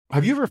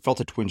Have you ever felt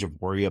a twinge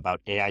of worry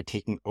about AI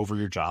taking over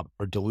your job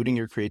or diluting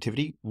your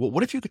creativity? Well,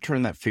 what if you could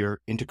turn that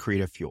fear into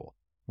creative fuel?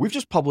 We've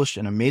just published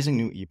an amazing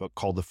new ebook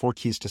called The 4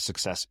 Keys to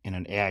Success in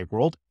an AI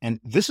World,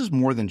 and this is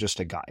more than just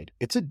a guide.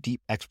 It's a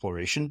deep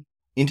exploration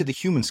into the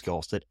human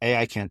skills that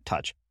AI can't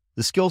touch,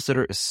 the skills that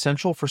are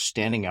essential for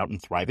standing out and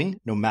thriving,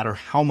 no matter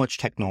how much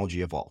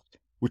technology evolves.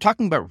 We're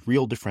talking about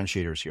real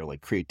differentiators here,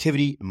 like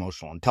creativity,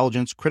 emotional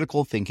intelligence,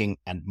 critical thinking,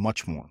 and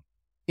much more.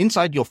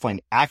 Inside, you'll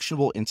find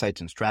actionable insights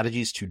and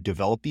strategies to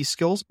develop these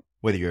skills,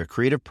 whether you're a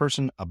creative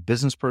person, a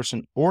business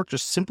person, or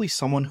just simply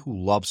someone who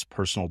loves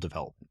personal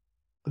development.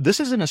 This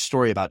isn't a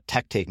story about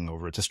tech taking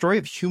over. It's a story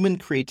of human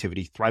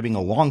creativity thriving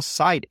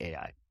alongside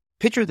AI.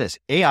 Picture this,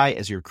 AI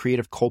as your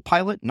creative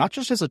co-pilot, not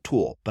just as a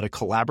tool, but a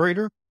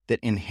collaborator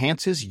that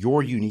enhances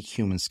your unique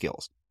human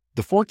skills.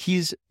 The 4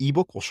 Keys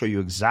ebook will show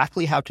you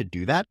exactly how to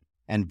do that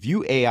and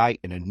view AI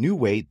in a new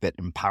way that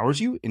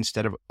empowers you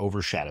instead of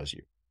overshadows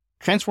you.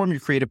 Transform your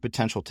creative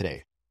potential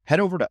today. Head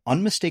over to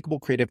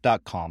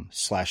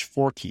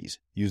unmistakablecreative.com/4keys.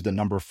 Use the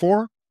number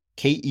 4,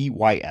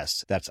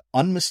 KEYS. That's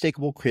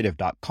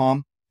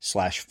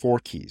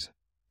unmistakablecreative.com/4keys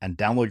and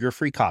download your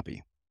free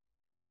copy.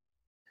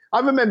 I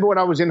remember when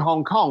I was in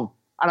Hong Kong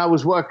and I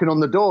was working on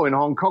the door in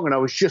Hong Kong and I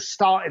was just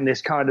starting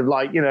this kind of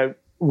like,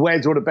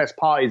 where's all the best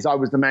parties? I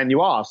was the man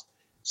you asked.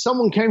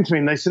 Someone came to me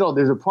and they said,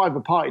 there's a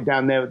private party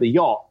down there at the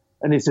yacht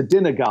and it's a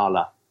dinner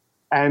gala.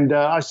 And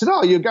I said,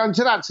 you're going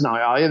to that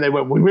tonight, are you? And they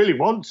went, we really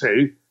want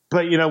to,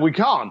 but, we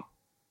can't.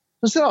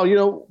 I said,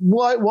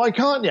 why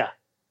can't you?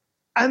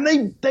 And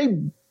they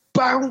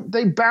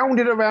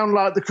bounded around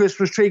like the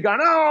Christmas tree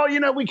going,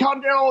 we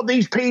can't do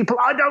these people.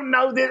 I don't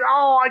know this.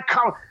 I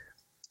can't.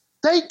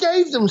 They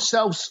gave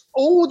themselves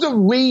all the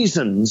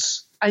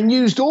reasons and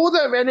used all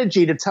their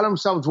energy to tell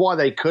themselves why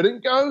they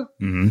couldn't go,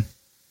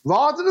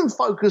 rather than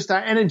focus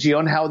that energy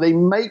on how they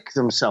make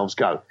themselves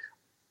go.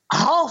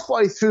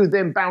 Halfway through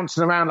them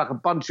bouncing around like a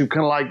bunch of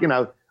kind of like,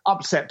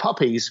 upset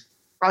puppies,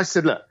 I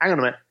said, look, hang on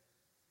a minute.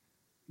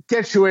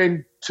 Get you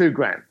in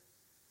 $2,000.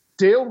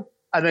 Deal?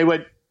 And they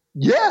went,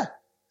 yeah.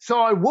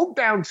 So I walked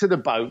down to the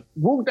boat,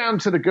 walked down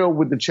to the girl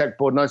with the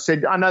checkboard, and I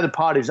said, I know the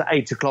party's at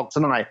 8 o'clock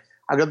tonight.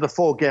 I got the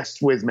 4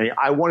 guests with me.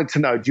 I wanted to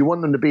know, do you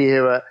want them to be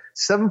here at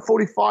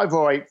 7:45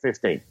 or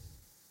 8:15?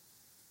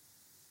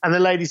 And the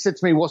lady said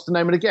to me, what's the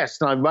name of the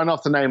guests? And I ran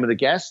off the name of the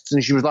guests,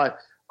 and she was like,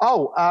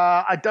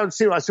 I don't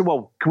see it. I said,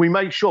 well, can we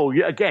make sure?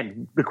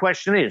 Again, the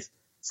question is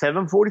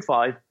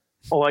 7:45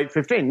 or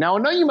 8:15. Now,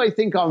 I know you may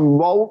think I'm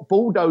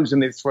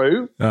bulldozing it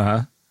through,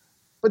 but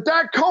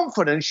that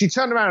confidence, she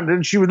turned around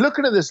and she was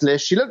looking at this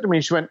list. She looked at me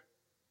and she went,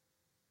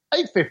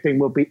 8:15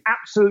 will be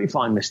absolutely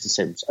fine, Mr.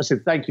 Sims. I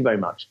said, thank you very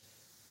much.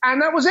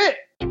 And that was it.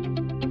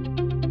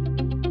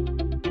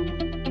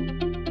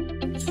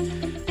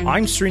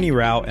 I'm Srini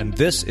Rao, and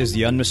this is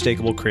the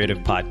Unmistakable Creative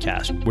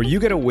Podcast, where you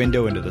get a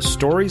window into the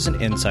stories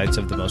and insights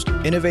of the most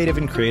innovative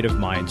and creative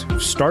minds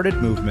who've started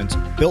movements,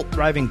 built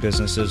thriving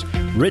businesses,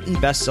 written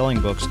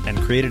best-selling books, and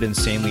created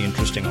insanely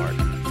interesting art.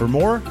 For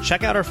more,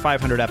 check out our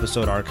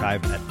 500-episode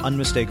archive at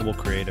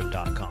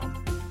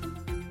unmistakablecreative.com.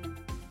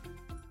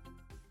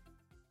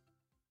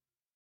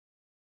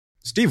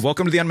 Steve,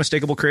 welcome to the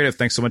Unmistakable Creative.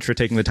 Thanks so much for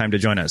taking the time to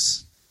join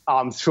us.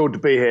 I'm thrilled to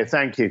be here.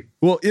 Thank you.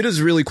 Well, it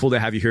is really cool to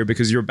have you here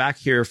because you're back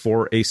here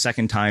for a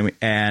second time.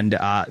 And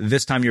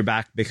this time you're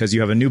back because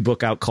you have a new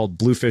book out called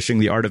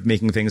Bluefishing, The Art of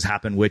Making Things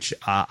Happen, which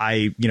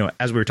as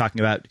we were talking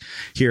about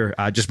here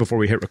just before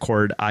we hit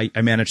record, I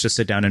managed to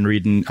sit down and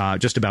read in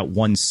just about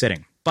one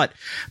sitting. But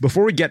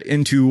before we get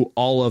into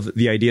all of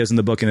the ideas in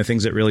the book and the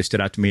things that really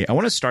stood out to me, I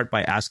want to start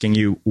by asking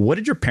you, what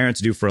did your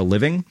parents do for a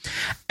living?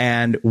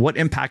 And what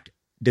impact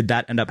did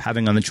that end up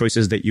having on the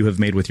choices that you have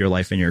made with your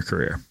life and your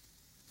career?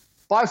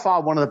 By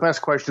far, one of the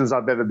best questions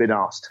I've ever been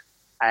asked,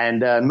 and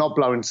not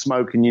blowing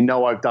smoke. And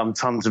I've done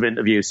tons of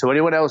interviews. So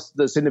anyone else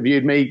that's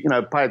interviewed me,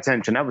 pay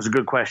attention. That was a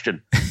good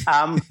question.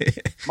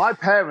 My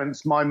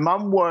parents, my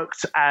mum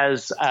worked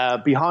as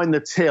behind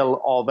the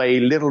till of a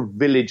little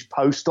village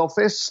post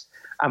office,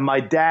 and my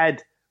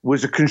dad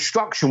was a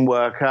construction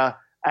worker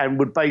and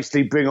would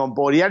basically bring on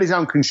board. He had his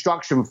own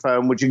construction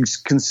firm, which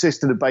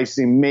consisted of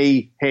basically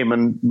me, him,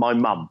 and my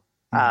mum.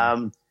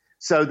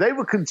 So they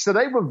were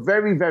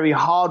very, very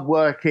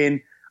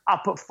hardworking,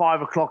 up at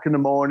 5 o'clock in the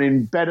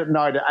morning, bed at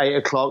night at 8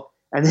 o'clock.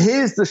 And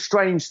here's the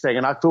strange thing,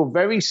 and I feel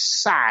very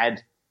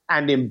sad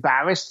and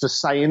embarrassed for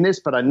saying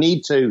this, but I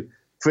need to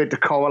for it to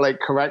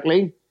correlate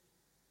correctly.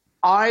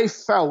 I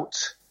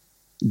felt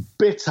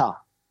bitter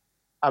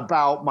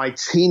about my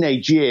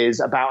teenage years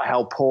about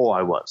how poor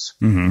I was.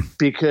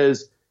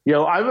 Because,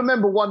 I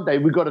remember one day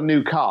we got a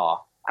new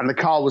car. And the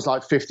car was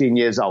like 15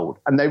 years old.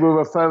 And they were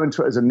referring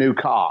to it as a new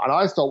car. And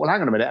I thought, well,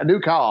 hang on a minute. A new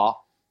car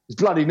is a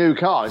bloody new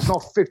car. It's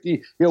not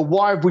 50.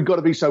 Why have we got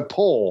to be so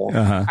poor?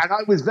 And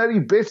I was very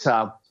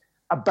bitter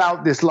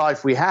about this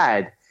life we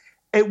had.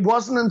 It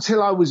wasn't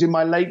until I was in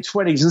my late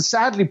 20s and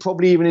sadly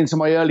probably even into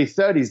my early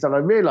 30s that I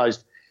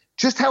realized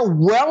just how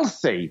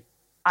wealthy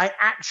I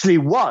actually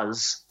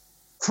was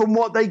from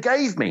what they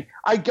gave me.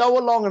 I go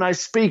along and I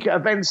speak at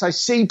events. I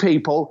see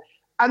people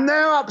and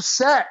they're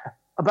upset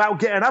about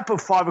getting up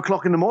at 5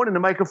 o'clock in the morning to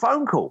make a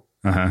phone call.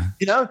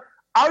 You know,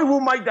 I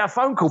will make that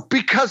phone call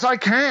because I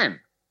can.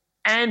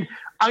 And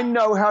I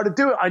know how to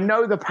do it. I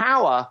know the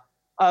power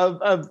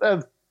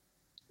of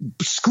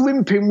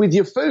scrimping with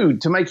your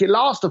food to make it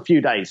last a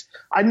few days.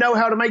 I know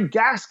how to make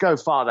gas go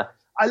farther.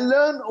 I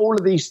learned all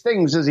of these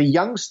things as a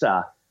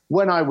youngster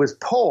when I was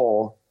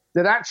poor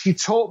that actually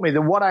taught me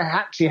that what I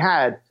actually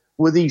had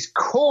were these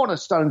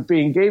cornerstones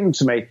being given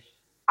to me.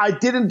 I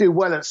didn't do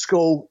well at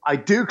school. I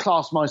do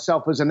class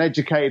myself as an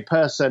educated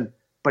person,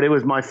 but it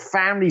was my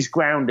family's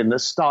grounding that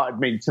started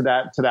me to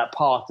that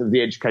path of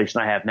the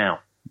education I have now.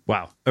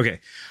 Wow. Okay.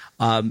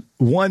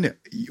 One,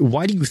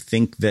 why do you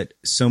think that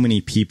so many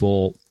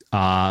people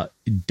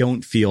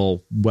don't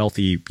feel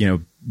wealthy, you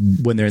know,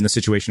 when they're in the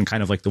situation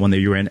kind of like the one that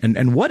you were in?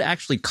 And what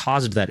actually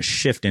caused that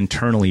shift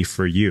internally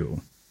for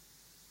you?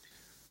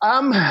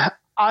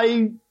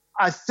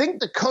 I think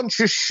the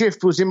conscious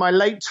shift was in my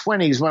late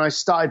 20s when I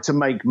started to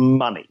make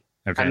money.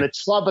 Okay. And the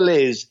trouble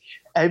is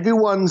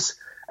everyone's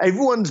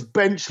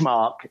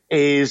benchmark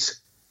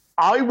is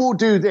I will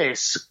do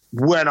this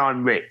when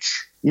I'm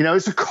rich. You know,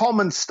 it's a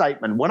common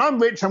statement. When I'm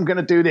rich, I'm going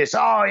to do this.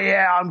 Oh,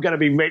 yeah, I'm going to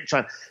be rich.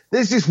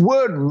 There's this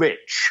word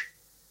rich.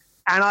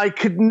 And I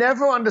could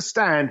never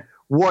understand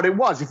what it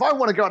was. If I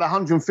want to go at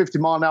 150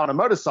 miles an hour on a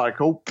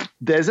motorcycle,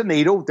 there's a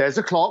needle, there's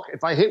a clock.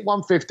 If I hit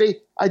 150,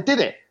 I did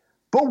it.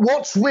 But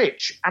what's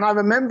rich? And I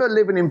remember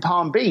living in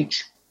Palm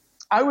Beach.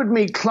 I would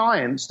meet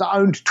clients that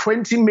owned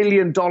 $20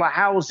 million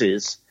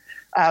houses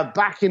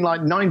back in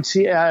like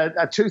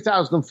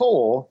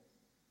 2004,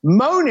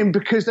 moaning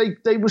because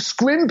they were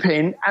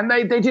scrimping and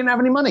they didn't have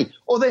any money.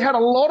 Or they had a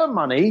lot of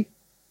money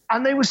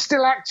and they were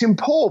still acting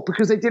poor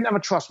because they didn't have a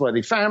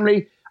trustworthy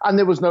family and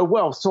there was no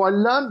wealth. So I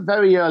learned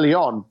very early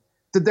on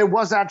that there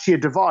was actually a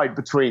divide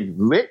between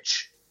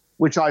rich,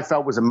 which I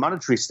felt was a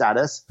monetary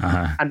status,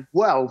 and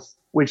wealth,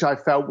 which I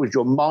felt was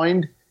your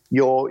mind,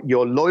 your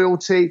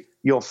loyalty,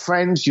 your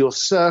friends, your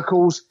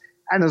circles.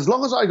 And as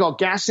long as I got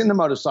gas in the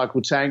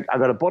motorcycle tank, I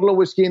got a bottle of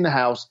whiskey in the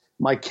house,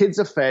 my kids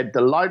are fed,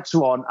 the lights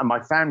are on, and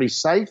my family's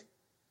safe,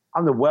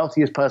 I'm the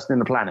wealthiest person in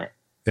the planet.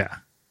 Yeah.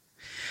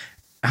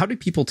 How do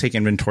people take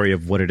inventory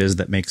of what it is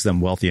that makes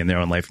them wealthy in their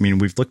own life? I mean,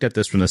 we've looked at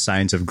this from the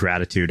science of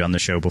gratitude on the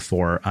show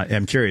before.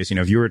 I'm curious, you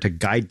know, if you were to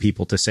guide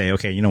people to say,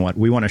 okay, you know what,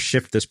 we want to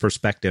shift this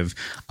perspective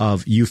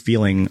of you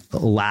feeling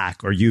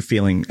lack or you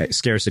feeling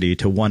scarcity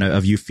to one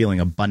of you feeling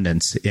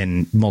abundance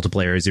in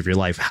multiple areas of your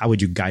life, how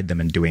would you guide them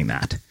in doing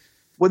that?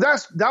 Well,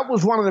 that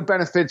was one of the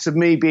benefits of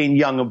me being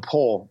young and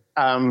poor.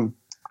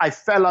 I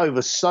fell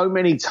over so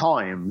many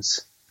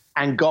times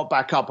and got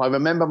back up. I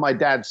remember my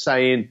dad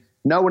saying,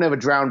 no one ever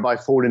drowned by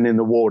falling in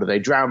the water. They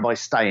drowned by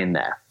staying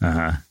there,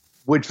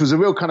 which was a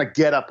real kind of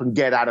get up and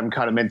get at 'em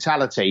kind of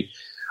mentality.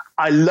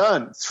 I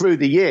learned through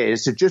the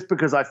years that just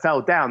because I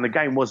fell down, the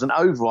game wasn't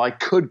over. I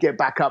could get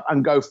back up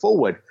and go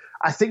forward.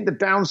 I think the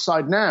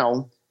downside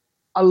now,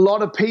 a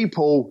lot of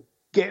people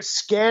get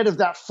scared of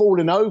that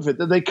falling over,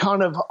 that they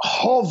kind of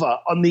hover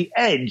on the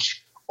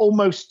edge,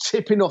 almost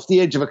tipping off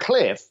the edge of a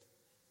cliff.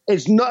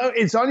 It's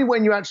only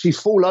when you actually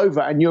fall over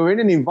and you're in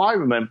an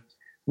environment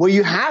where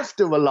you have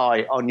to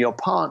rely on your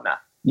partner,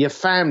 your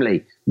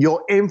family,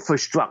 your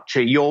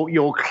infrastructure,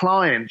 your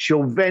clients,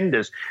 your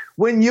vendors.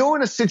 When you're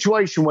in a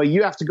situation where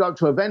you have to go up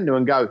to a vendor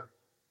and go,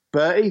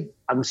 Bertie,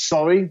 I'm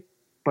sorry,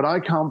 but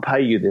I can't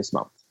pay you this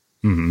month.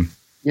 You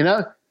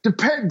know,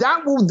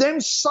 that will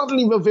then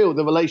suddenly reveal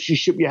the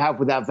relationship you have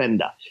with that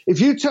vendor. If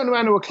you turn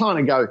around to a client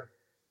and go,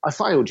 I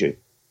failed you.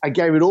 I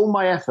gave it all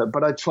my effort,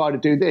 but I tried to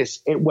do this.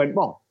 It went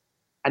wrong.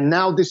 And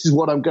now this is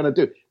what I'm going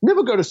to do.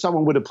 Never go to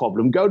someone with a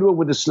problem. Go to them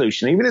with a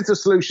solution. Even if the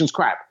solution's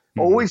crap,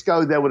 always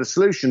go there with a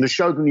solution to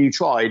show them you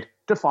tried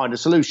to find a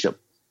solution.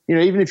 You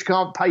know, even if you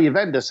can't pay your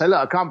vendor, say, look,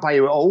 I can't pay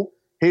you at all.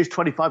 Here's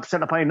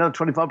 25%. I'll pay you another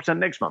 25%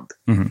 next month.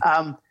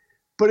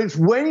 But it's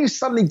when you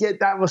suddenly get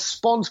that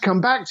response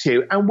come back to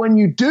you, and when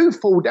you do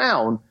fall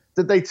down,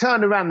 that they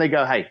turn around and they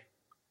go, hey,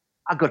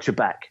 I got your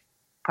back.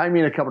 Pay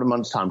me in a couple of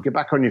months' time. Get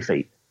back on your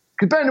feet.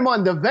 Because bear in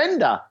mind, the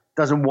vendor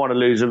doesn't want to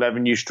lose a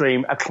revenue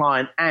stream, a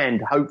client, and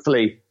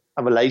hopefully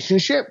a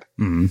relationship.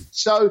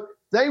 So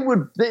they're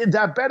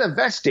better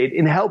vested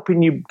in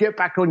helping you get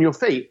back on your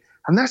feet.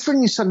 And that's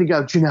when you suddenly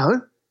go, do you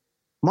know,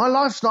 my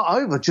life's not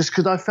over just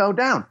because I fell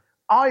down.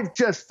 I've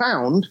just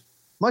found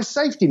my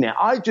safety net.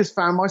 I've just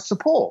found my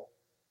support.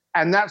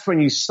 And that's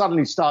when you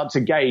suddenly start to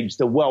gauge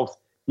the wealth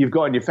you've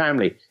got in your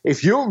family.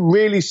 If you're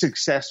really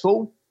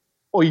successful,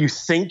 or you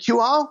think you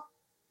are,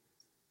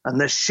 and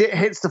the shit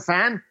hits the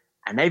fan,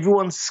 and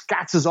everyone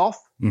scatters off,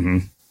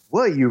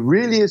 were you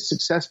really as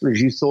successful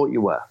as you thought you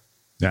were?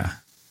 Yeah.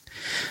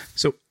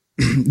 So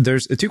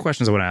there's two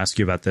questions I want to ask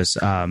you about this.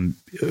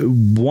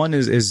 One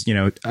is, you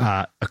know,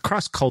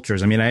 across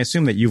cultures. I mean, I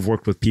assume that you've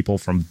worked with people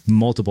from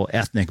multiple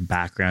ethnic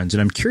backgrounds,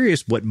 and I'm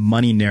curious what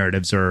money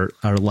narratives are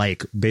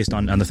like based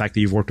on the fact that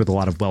you've worked with a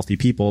lot of wealthy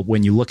people.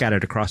 When you look at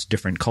it across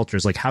different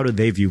cultures, like how do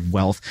they view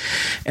wealth?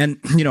 And,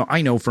 you know,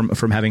 I know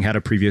from having had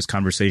a previous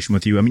conversation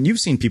with you, I mean, you've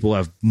seen people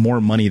have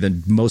more money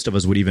than most of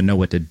us would even know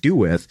what to do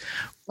with.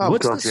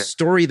 What's the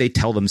story they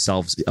tell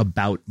themselves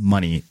about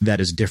money that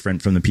is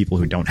different from the people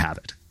who don't have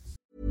it?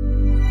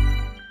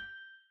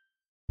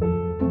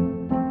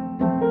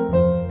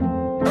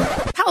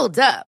 Hold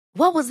up.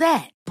 What was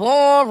that?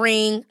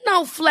 Boring.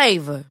 No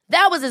flavor.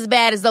 That was as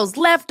bad as those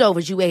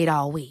leftovers you ate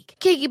all week.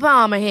 Keke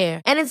Palmer here.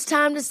 And it's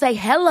time to say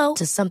hello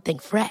to something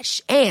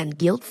fresh and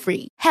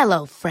guilt-free.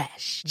 Hello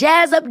Fresh.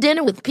 Jazz up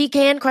dinner with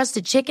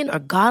pecan-crusted chicken or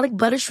garlic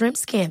butter shrimp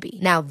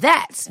scampi. Now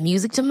that's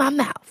music to my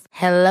mouth.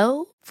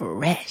 Hello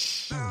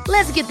Fresh.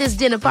 Let's get this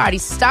dinner party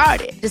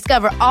started.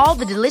 Discover all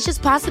the delicious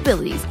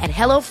possibilities at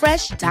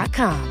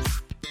HelloFresh.com.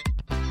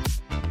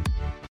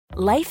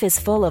 Life is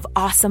full of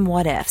awesome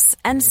what-ifs,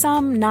 and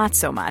some not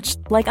so much,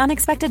 like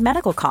unexpected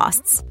medical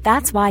costs.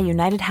 That's why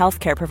United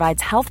Healthcare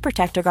provides Health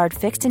Protector Guard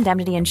fixed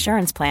indemnity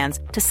insurance plans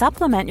to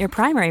supplement your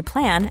primary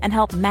plan and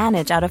help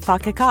manage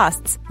out-of-pocket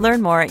costs.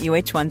 Learn more at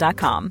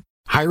UH1.com.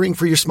 Hiring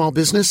for your small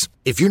business?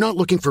 If you're not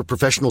looking for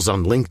professionals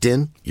on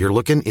LinkedIn, you're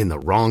looking in the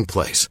wrong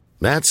place.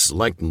 That's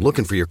like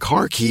looking for your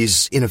car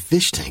keys in a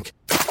fish tank.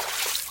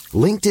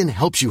 LinkedIn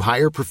helps you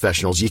hire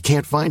professionals you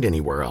can't find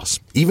anywhere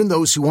else, even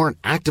those who aren't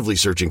actively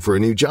searching for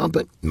a new job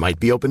but might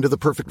be open to the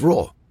perfect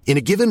role. In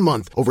a given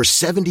month, over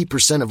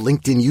 70% of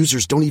LinkedIn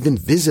users don't even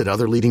visit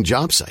other leading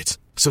job sites.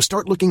 So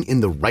start looking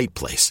in the right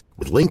place.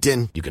 With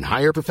LinkedIn, you can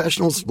hire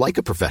professionals like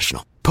a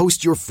professional.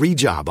 Post your free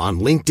job on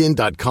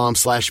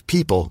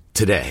linkedin.com/people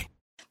today.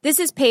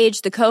 This is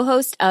Paige, the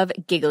co-host of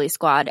Giggly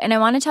Squad, and I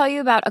want to tell you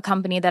about a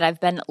company that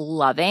I've been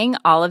loving,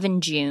 Olive &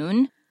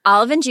 June.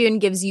 Olive & June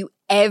gives you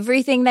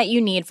everything that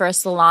you need for a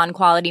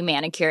salon-quality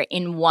manicure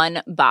in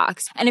one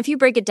box. And if you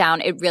break it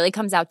down, it really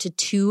comes out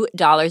to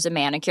 $2 a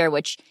manicure,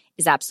 which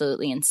is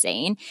absolutely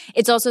insane.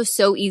 It's also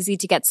so easy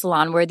to get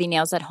salon-worthy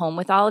nails at home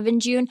with Olive &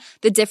 June.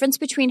 The difference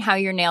between how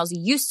your nails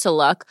used to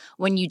look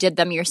when you did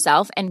them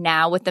yourself and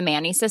now with the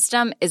Mani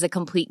system is a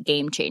complete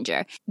game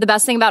changer. The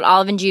best thing about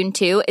Olive & June,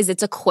 too, is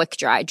it's a quick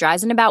dry.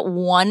 Dries in about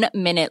 1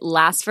 minute,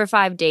 lasts for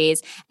 5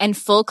 days, and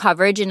full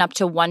coverage in up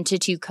to 1 to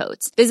 2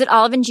 coats. Visit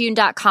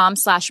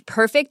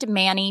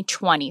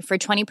oliveandjune.com/perfectmani20 for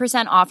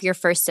 20% off your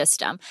first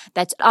system.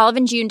 That's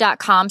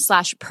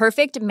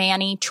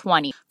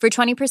oliveandjune.com/perfectmani20 for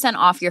 20%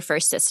 off your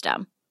first system.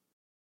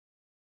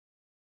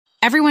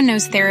 Everyone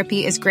knows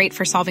therapy is great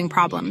for solving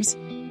problems,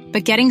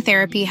 but getting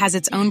therapy has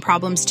its own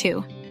problems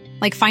too,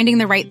 like finding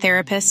the right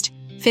therapist,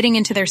 fitting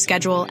into their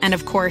schedule, and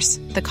of course,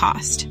 the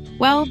cost.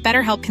 Well,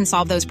 BetterHelp can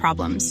solve those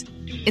problems.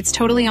 It's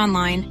totally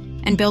online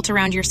and built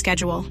around your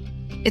schedule.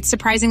 It's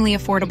surprisingly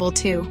affordable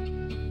too.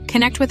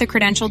 Connect with a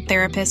credentialed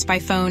therapist by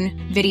phone,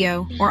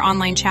 video, or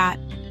online chat,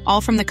 all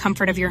from the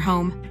comfort of your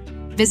home.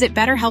 Visit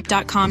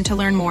BetterHelp.com to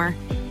learn more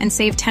and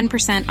save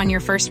 10% on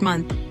your first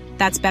month.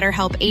 That's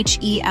BetterHelp,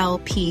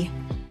 H-E-L-P.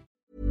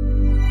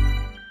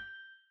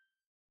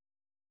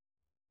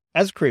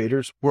 As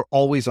creators, we're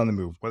always on the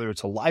move. Whether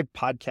it's a live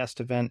podcast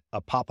event,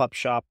 a pop-up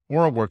shop,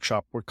 or a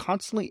workshop, we're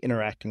constantly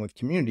interacting with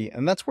community,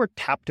 and that's where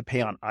Tap to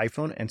Pay on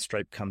iPhone and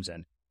Stripe comes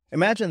in.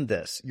 Imagine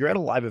this. You're at a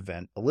live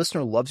event, a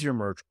listener loves your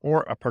merch,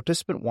 or a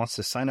participant wants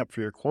to sign up for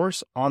your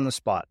course on the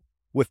spot.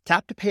 With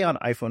Tap to Pay on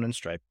iPhone and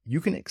Stripe,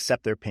 you can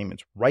accept their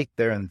payments right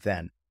there and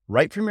then,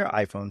 right from your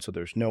iPhone, so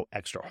there's no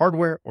extra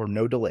hardware or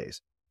no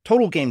delays.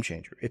 Total game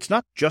changer. It's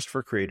not just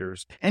for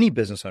creators. Any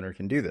business owner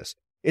can do this.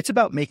 It's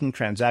about making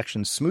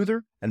transactions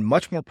smoother and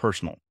much more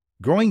personal,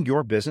 growing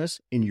your business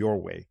in your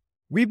way.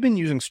 We've been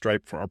using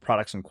Stripe for our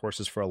products and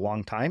courses for a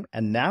long time,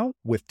 and now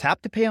with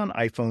Tap to Pay on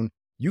iPhone,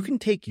 you can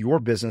take your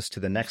business to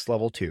the next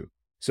level too.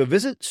 So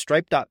visit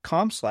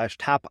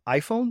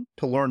stripe.com/tapiphone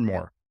to learn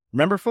more.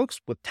 Remember,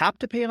 folks, with Tap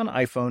to Pay on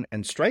iPhone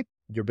and Stripe,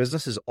 your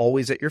business is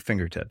always at your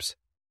fingertips.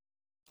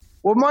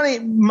 Well,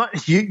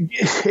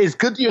 it's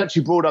good that you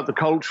actually brought up the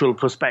cultural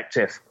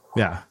perspective.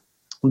 Yeah.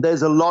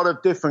 There's a lot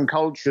of different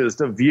cultures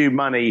that view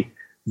money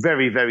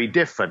very, very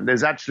different.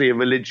 There's actually a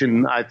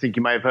religion I think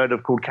you may have heard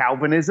of called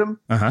Calvinism,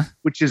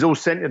 which is all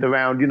centered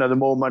around, the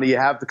more money you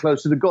have, the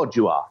closer to God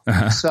you are.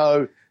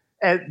 So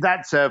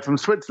that's from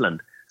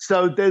Switzerland.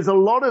 So there's a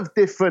lot of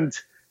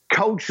different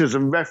cultures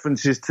and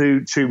references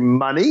to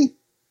money.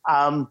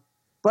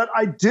 But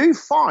I do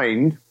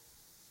find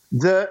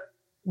that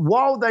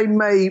while they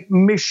may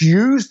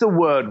misuse the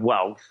word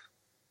wealth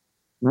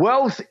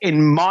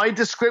in my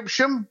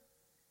description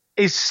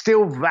is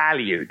still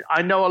valued.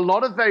 I know a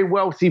lot of very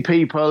wealthy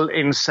people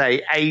in,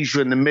 say, Asia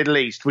and the Middle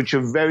East, which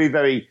are very,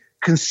 very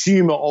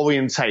consumer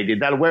orientated.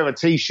 They'll wear a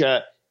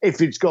T-shirt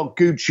if it's got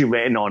Gucci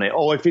written on it,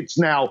 or if it's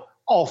now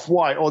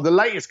Off-White, or the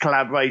latest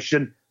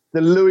collaboration,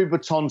 the Louis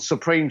Vuitton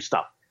Supreme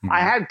stuff.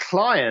 I had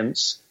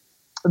clients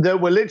that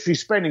were literally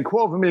spending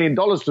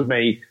 $250,000 with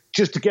me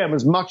just to get them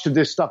as much of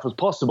this stuff as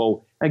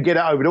possible and get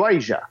it over to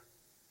Asia.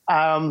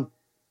 But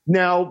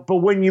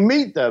when you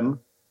meet them,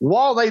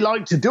 while they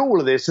like to do all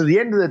of this, at the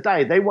end of the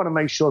day, they want to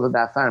make sure that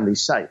their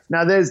family's safe.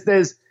 Now, there's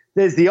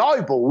the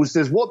eyeballs,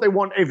 there's what they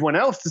want everyone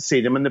else to see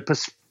them, and the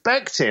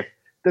perspective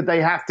that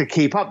they have to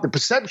keep up, the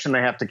perception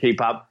they have to keep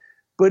up.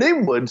 But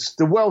inwards,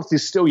 the wealth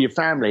is still your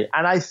family.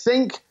 And I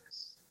think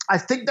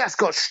that's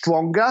got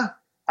stronger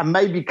and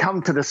maybe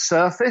come to the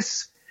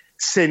surface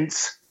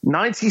since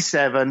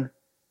 97,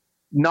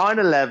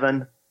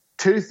 9/11,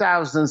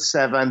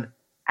 2007,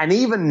 and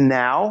even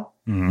now,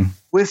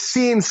 we're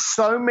seeing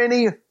so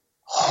many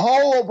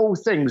horrible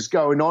things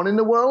going on in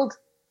the world.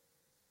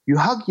 You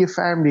hug your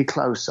family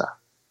closer.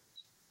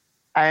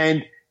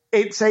 And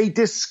it's a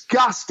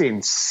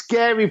disgusting,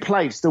 scary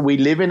place that we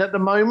live in at the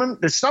moment.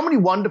 There's so many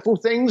wonderful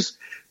things,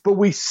 but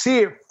we see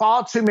it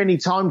far too many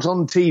times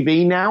on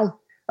TV now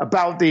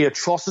about the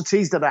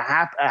atrocities that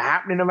are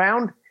happening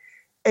around.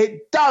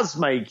 It does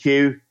make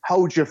you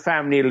hold your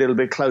family a little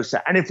bit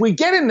closer. And if we're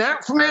getting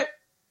that from it,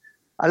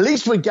 at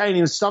least we're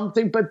gaining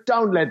something, but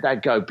don't let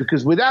that go,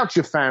 because without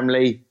your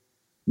family,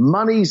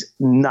 money's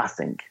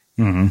nothing.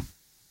 Mm-hmm.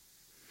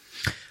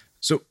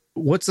 So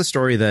what's the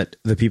story that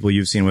the people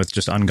you've seen with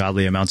just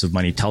ungodly amounts of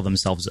money tell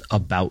themselves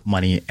about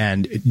money?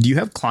 And do you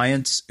have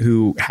clients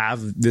who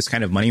have this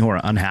kind of money who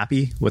are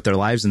unhappy with their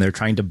lives and they're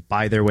trying to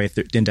buy their way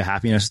into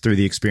happiness through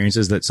the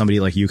experiences that somebody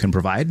like you can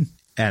provide,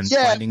 and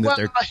finding that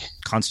they're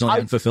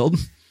constantly unfulfilled?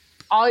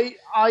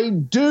 I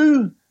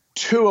do,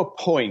 to a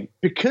point,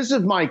 because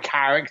of my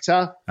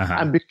character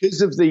and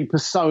because of the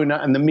persona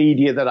and the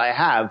media that I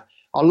have.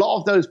 A lot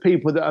of those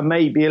people that are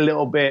maybe a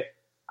little bit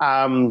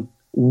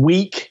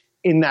weak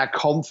in their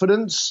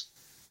confidence,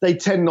 they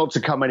tend not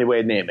to come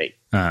anywhere near me.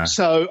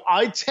 So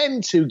I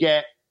tend to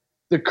get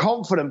the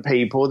confident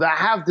people that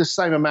have the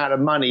same amount of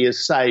money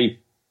as, say,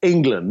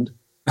 England,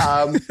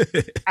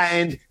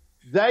 and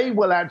they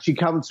will actually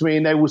come to me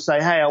and they will say,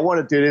 hey, I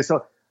want to do this.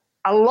 So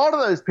a lot of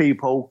those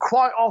people,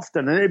 quite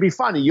often, and it'd be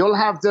funny, you'll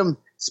have them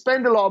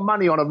spend a lot of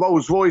money on a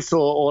Rolls Royce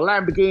or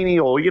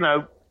Lamborghini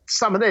or,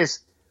 some of this,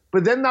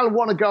 but then they'll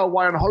want to go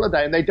away on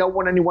holiday and they don't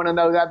want anyone to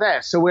know they're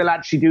there. So we'll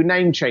actually do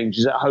name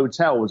changes at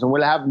hotels and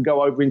we'll have them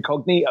go over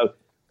incognito.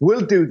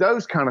 We'll do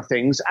those kind of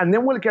things. And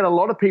then we'll get a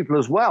lot of people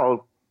as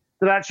well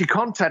that actually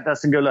contact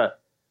us and go, look,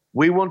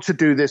 we want to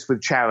do this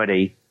with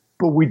charity,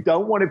 but we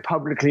don't want it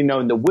publicly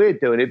known that we're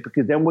doing it,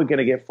 because then we're going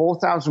to get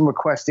 4,000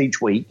 requests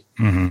each week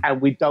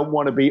and we don't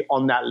want to be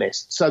on that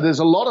list. So there's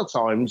a lot of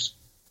times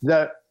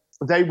that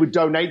they would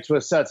donate to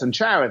a certain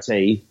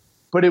charity,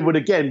 but it would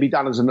again be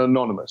done as an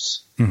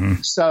anonymous.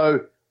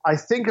 So I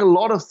think a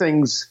lot of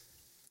things,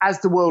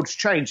 as the world's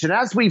changed and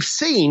as we've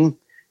seen,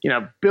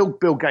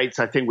 Bill Gates,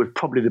 I think, was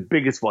probably the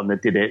biggest one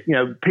that did it.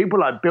 People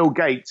like Bill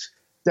Gates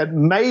that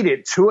made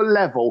it to a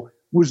level,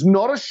 was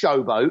not a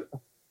showboat,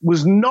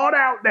 was not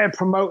out there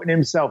promoting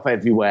himself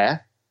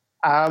everywhere,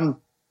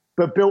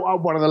 but built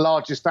up one of the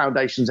largest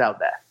foundations out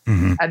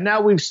there. And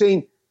now we've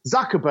seen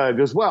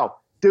Zuckerberg as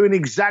well doing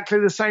exactly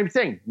the same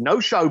thing. No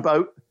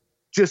showboat,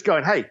 just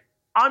going, hey,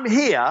 I'm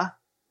here,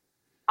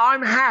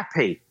 I'm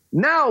happy.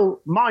 Now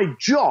my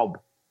job,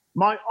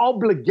 my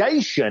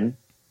obligation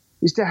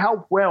is to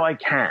help where I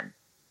can.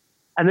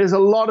 And there's a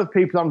lot of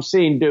people I'm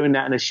seeing doing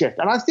that in a shift.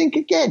 And I think,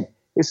 again,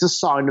 it's a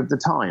sign of the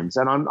times,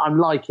 and I'm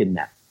liking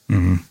that.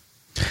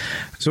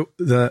 So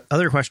the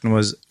other question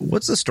was,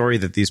 what's the story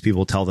that these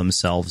people tell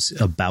themselves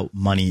about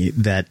money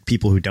that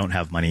people who don't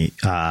have money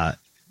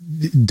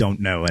don't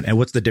know? And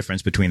what's the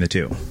difference between the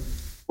two?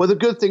 Well, the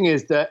good thing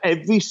is that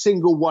every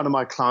single one of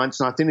my clients,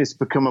 and I think it's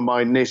become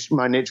my niche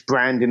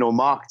branding or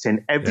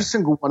marketing, every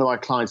single one of my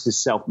clients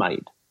is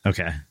self-made.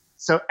 Okay.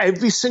 So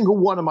every single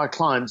one of my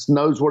clients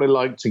knows what it's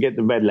like to get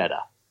the red letter.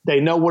 They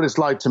know what it's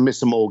like to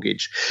miss a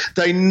mortgage.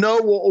 They know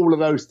what all of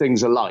those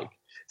things are like.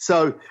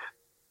 So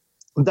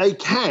they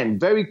can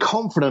very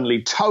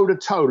confidently,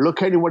 toe-to-toe,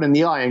 look anyone in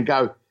the eye and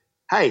go,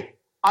 hey,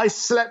 I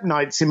slept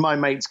nights in my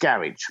mate's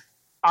garage.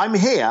 I'm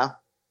here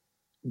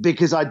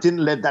because I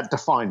didn't let that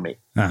define me.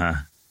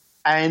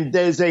 And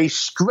there's a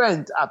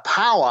strength, a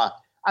power,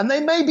 and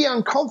they may be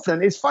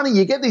unconfident. It's funny,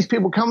 you get these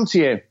people come to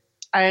you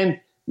and,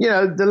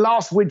 the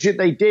last widget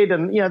they did,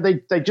 and,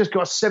 they just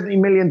got $70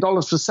 million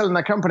for selling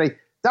their company.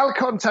 They'll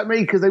contact me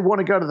because they want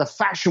to go to the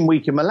fashion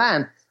week in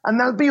Milan, and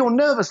they'll be all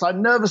nervous, like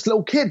nervous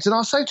little kids. And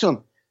I'll say to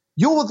them,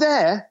 you're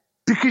there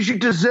because you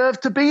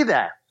deserve to be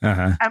there.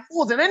 And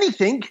more than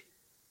anything,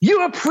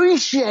 you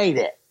appreciate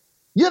it.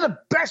 You're the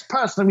best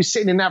person to be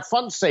sitting in that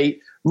front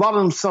seat rather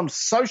than some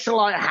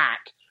socialite hack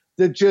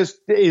that just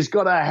is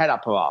got her head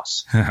up her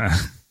ass.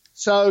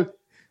 So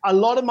a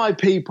lot of my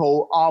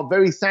people are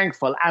very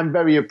thankful and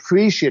very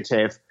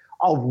appreciative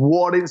of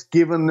what it's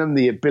given them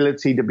the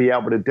ability to be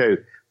able to do.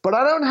 But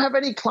I don't have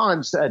any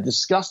clients that are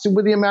disgusted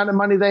with the amount of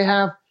money they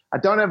have. I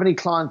don't have any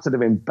clients that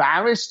are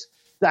embarrassed.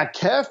 They're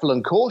careful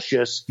and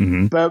cautious,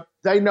 but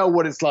they know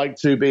what it's like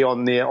to be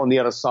on the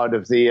other side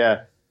of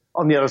the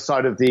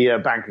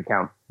bank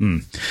account.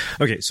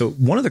 Okay, so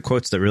one of the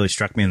quotes that really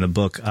struck me in the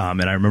book,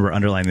 and I remember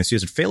underlining this,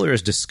 is failure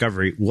is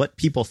discovery. What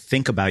people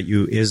think about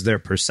you is their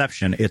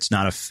perception. It's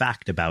not a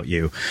fact about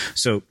you.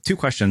 So two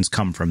questions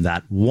come from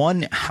that.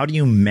 One, how do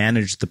you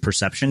manage the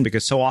perception?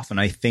 Because so often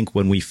I think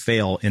when we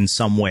fail in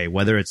some way,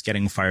 whether it's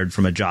getting fired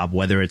from a job,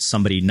 whether it's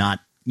somebody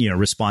not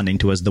responding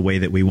to us the way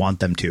that we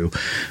want them to,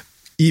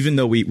 even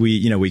though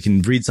we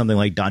can read something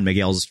like Don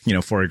Miguel's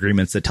 4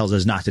 Agreements that tells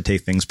us not to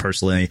take things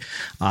personally.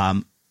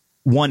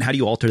 One, how do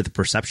you alter the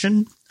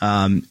perception?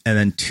 And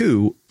then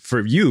two,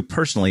 for you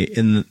personally,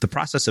 in the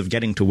process of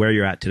getting to where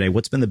you're at today,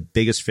 what's been the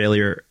biggest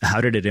failure? How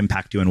did it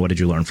impact you, and what did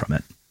you learn from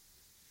it?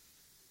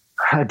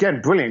 Again,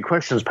 brilliant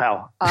questions,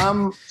 pal.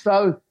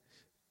 So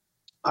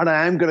and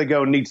I am going to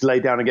go and need to lay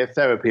down and get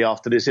therapy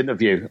after this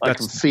interview. I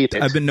can feel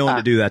it. I've been known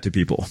to do that to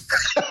people.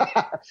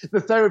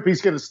 The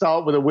therapy's going to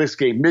start with a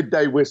whiskey,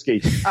 midday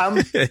whiskey. All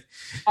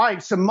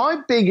right, so my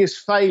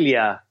biggest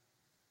failure,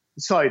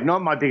 sorry,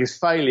 not my biggest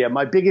failure,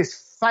 my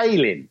biggest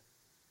failing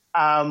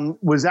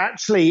was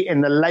actually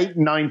in the late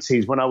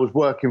 90s when I was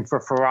working for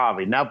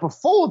Ferrari. Now,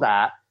 before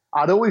that,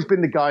 I'd always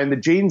been the guy in the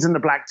jeans and the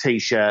black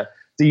T-shirt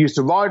that used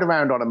to ride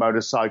around on a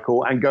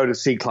motorcycle and go to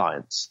see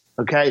clients,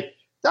 okay?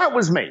 That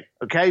was me,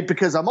 okay,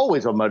 because I'm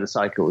always on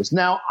motorcycles.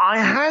 Now, I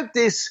had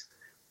this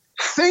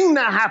thing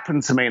that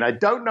happened to me, and I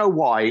don't know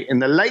why, in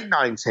the late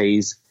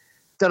 90s,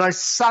 that I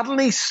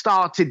suddenly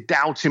started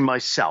doubting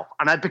myself,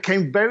 and I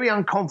became very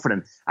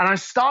unconfident, and I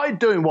started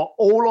doing what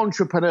all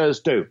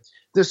entrepreneurs do.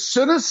 As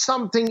soon as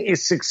something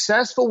is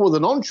successful with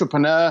an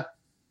entrepreneur,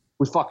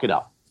 we fuck it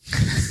up.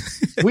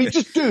 We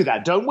just do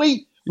that, don't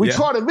we? We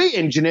try to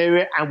re-engineer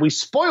it, and we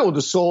spoil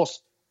the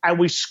sauce, and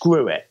we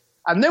screw it.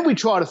 And then we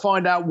try to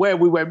find out where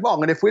we went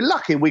wrong. And if we're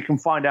lucky, we can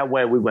find out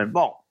where we went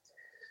wrong.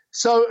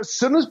 So as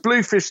soon as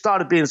Bluefish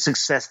started being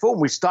successful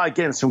and we started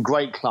getting some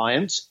great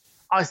clients,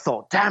 I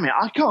thought, damn it,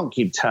 I can't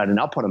keep turning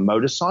up on a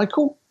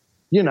motorcycle.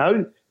 You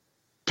know,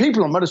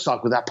 people on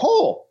motorcycles, they're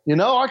poor. You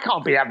know, I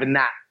can't be having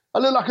that. I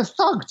look like a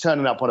thug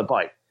turning up on a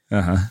bike.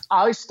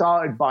 I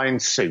started buying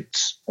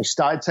suits. I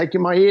started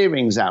taking my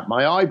earrings out,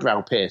 my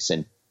eyebrow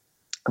piercing.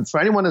 And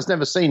for anyone that's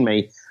never seen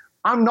me,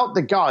 I'm not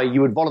the guy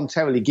you would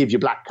voluntarily give your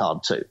black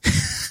card to.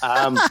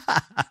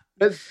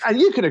 And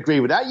you can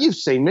agree with that. You've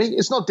seen me.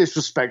 It's not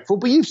disrespectful,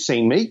 but you've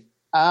seen me.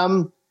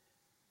 And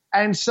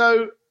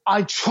so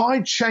I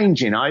tried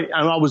changing.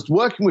 I was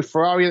working with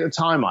Ferrari at the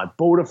time. I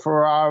bought a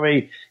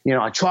Ferrari. You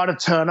know, I tried to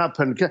turn up,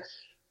 and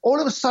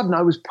all of a sudden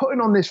I was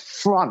putting on this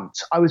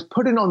front. I was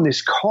putting on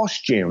this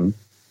costume,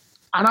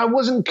 and I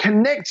wasn't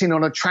connecting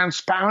on a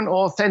transparent,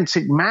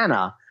 authentic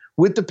manner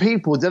with the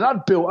people that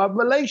I'd built up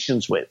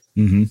relations with.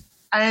 Mm-hmm.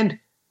 And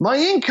my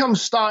income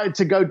started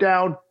to go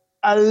down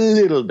a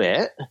little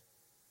bit,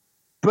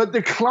 but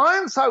the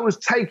clients I was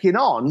taking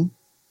on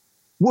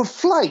were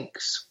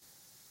flakes.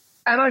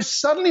 And I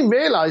suddenly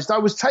realized I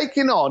was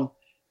taking on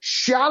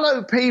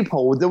shallow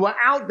people that were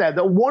out there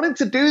that wanted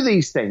to do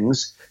these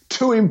things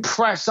to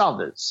impress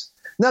others.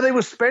 Now, they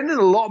were spending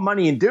a lot of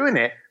money in doing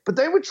it, but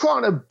they were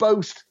trying to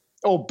boast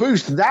or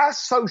boost their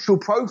social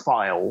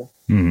profile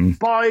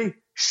by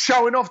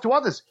showing off to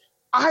others.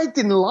 I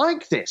didn't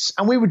like this.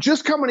 And we were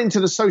just coming into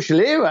the social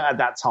era at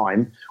that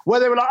time where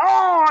they were like,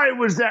 oh, I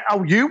was there.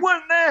 Oh, you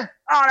weren't there?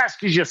 Oh, that's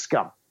because you're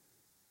scum.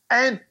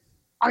 And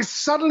I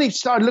suddenly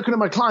started looking at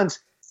my clients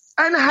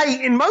and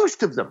hating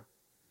most of them.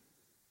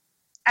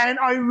 And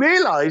I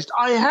realized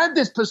I had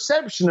this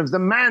perception of the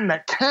man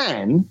that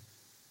can,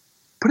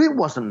 but it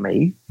wasn't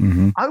me.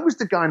 Mm-hmm. I was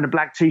the guy in the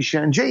black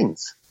T-shirt and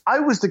jeans.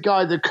 I was the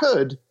guy that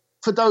could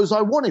for those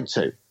I wanted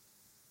to.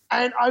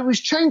 And I was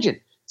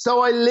changing.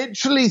 So I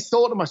literally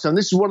thought to myself, and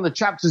this is one of the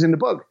chapters in the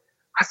book,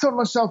 I thought to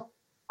myself,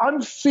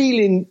 I'm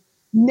feeling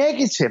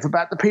negative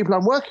about the people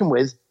I'm working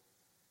with,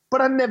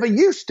 but I never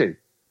used to.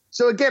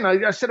 So again,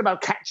 I said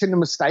about catching the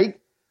mistake.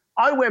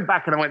 I went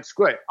back and I went,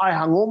 screw it. I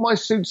hung all my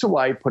suits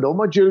away, put all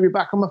my jewelry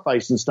back on my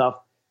face and stuff,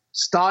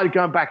 started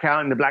going back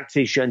out in the black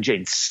T-shirt and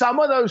jeans. Some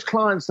of those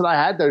clients that I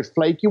had, those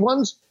flaky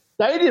ones,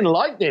 they didn't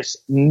like this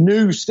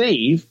new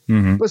Steve,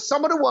 but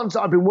some of the ones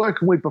that I've been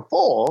working with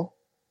before,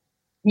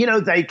 you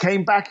know, they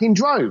came back in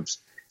droves.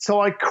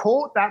 So I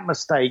caught that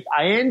mistake.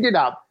 I ended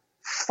up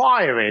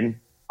firing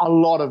a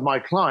lot of my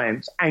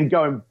clients and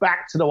going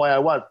back to the way I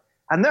was.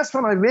 And that's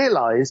when I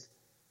realized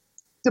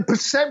the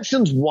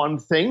perception's one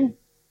thing,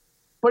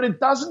 but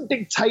it doesn't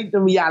dictate the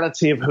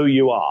reality of who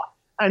you are.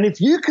 And if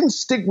you can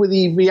stick with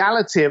the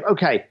reality of,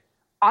 okay,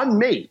 I'm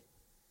me,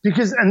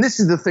 because, and this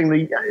is the thing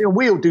that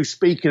we all do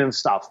speaking and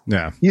stuff.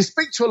 Yeah. You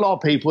speak to a lot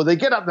of people, they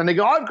get up and they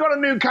go, I've got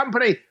a new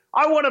company.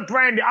 I want to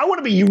brand it. I want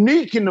to be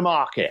unique in the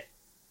market.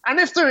 And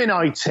if they're in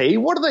IT,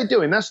 what are they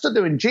doing? They're stood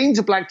doing jeans,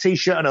 a black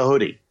T-shirt, and a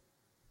hoodie.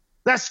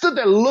 They're stood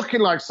there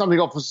looking like something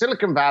off of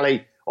Silicon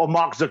Valley or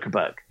Mark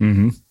Zuckerberg.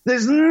 Mm-hmm.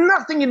 There's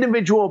nothing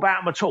individual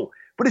about them at all.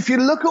 But if you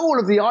look at all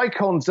of the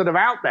icons that are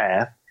out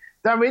there,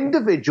 they're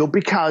individual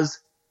because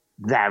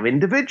they're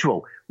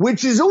individual,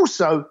 which is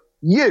also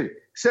you.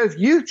 So if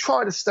you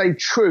try to stay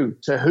true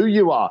to who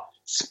you are,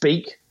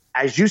 speak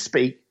as you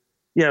speak,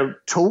 you know,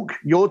 talk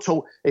your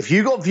talk. If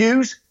you got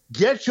views,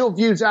 get your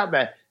views out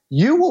there.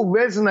 You will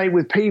resonate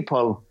with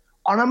people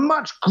on a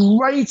much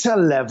greater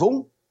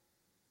level.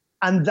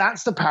 And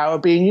that's the power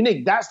of being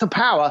unique. That's the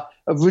power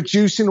of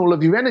reducing all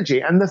of your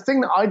energy. And the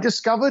thing that I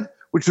discovered,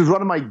 which was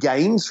one of my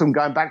gains from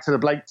going back to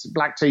the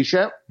black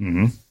T-shirt,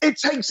 it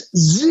takes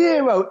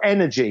zero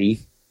energy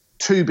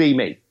to be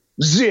me.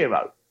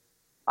 Zero.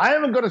 I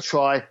haven't got to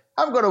try.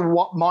 I haven't got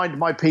to mind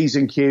my P's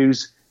and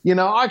Q's. You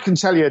know, I can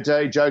tell you a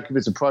dirty joke if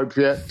it's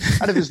appropriate.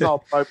 And if it's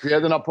not appropriate,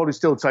 then I'll probably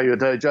still tell you a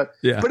dirty joke.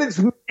 Yeah. But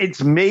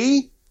it's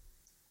me.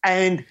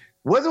 And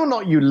Whether or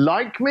not you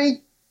like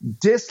me,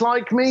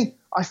 dislike me,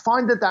 I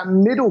find that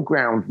middle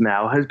ground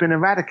now has been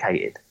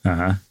eradicated.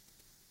 Uh-huh.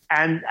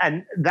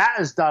 And that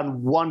has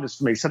done wonders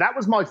for me. So that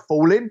was my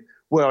falling,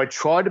 where I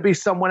tried to be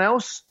someone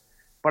else.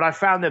 But I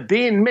found that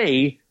being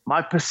me,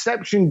 my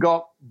perception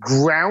got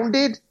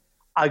grounded.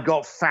 I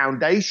got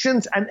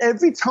foundations. And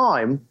every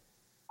time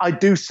I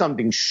do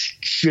something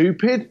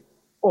stupid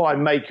or I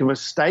make a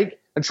mistake,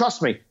 and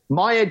trust me,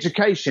 my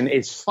education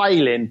is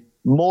failing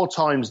more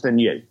times than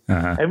you.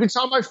 Uh-huh. Every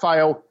time I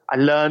fail, I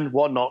learn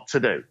what not to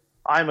do.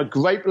 I'm a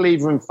great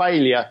believer in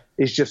failure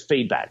is just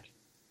feedback.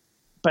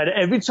 But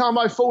every time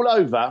I fall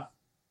over,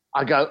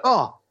 I go,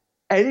 oh,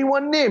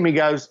 anyone near me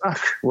goes,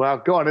 oh, well,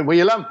 go on. Well,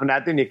 you learn from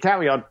that, didn't you?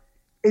 Carry on.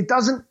 It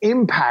doesn't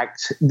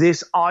impact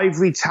this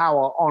ivory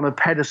tower on a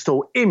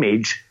pedestal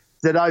image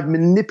that I've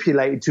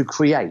manipulated to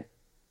create.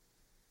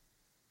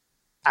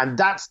 And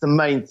that's the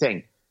main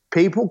thing.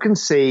 People can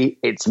see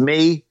it's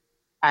me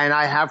and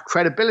I have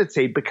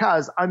credibility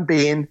because I'm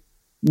being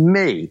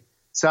me.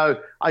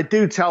 So I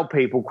do tell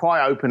people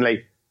quite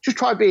openly, just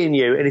try being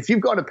you. And if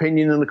you've got an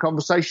opinion in the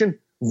conversation,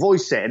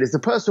 voice it. And as the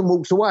person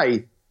walks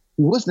away,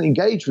 he wasn't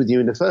engaged with you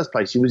in the first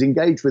place. He was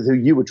engaged with who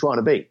you were trying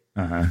to be.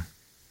 Uh-huh.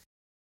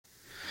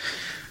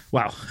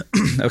 Wow.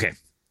 Okay.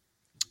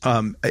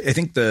 I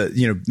think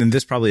and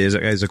this probably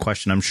is a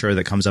question I'm sure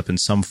that comes up in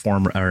some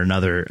form or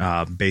another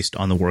based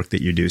on the work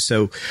that you do.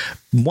 So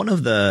one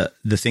of the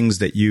things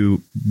that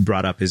you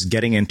brought up is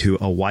getting into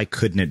a why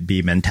couldn't it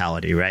be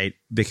mentality, right?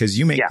 Because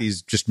you make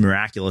these just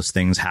miraculous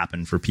things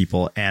happen for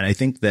people. And I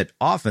think that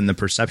often the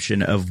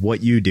perception of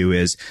what you do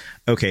is,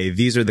 okay,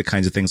 these are the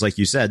kinds of things, like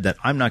you said, that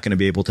I'm not going to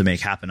be able to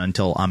make happen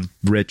until I'm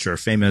rich or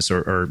famous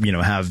or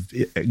have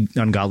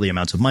ungodly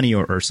amounts of money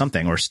or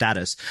something or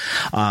status.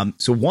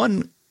 So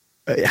one,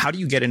 how do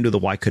you get into the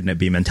why couldn't it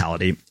be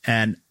mentality?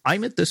 And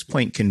I'm at this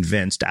point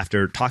convinced,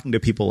 after talking to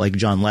people like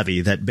John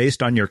Levy, that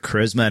based on your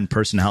charisma and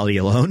personality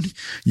alone,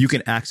 you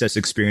can access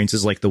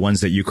experiences like the ones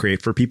that you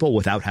create for people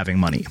without having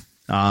money.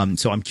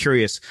 So I'm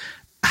curious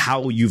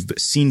how you've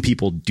seen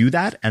people do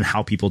that and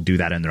how people do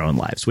that in their own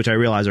lives, which I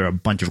realize are a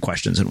bunch of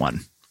questions in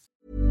one.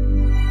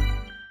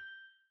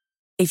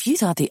 If you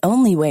thought the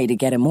only way to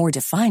get a more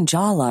defined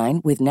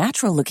jawline with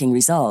natural-looking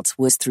results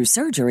was through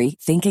surgery,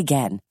 think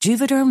again.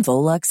 Juvederm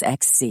Volux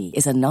XC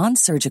is a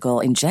non-surgical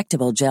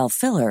injectable gel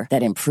filler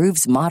that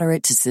improves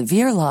moderate to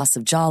severe loss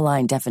of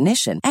jawline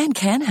definition and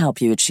can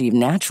help you achieve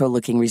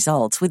natural-looking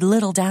results with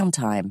little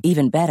downtime.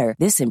 Even better,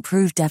 this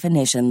improved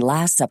definition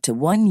lasts up to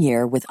 1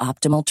 year with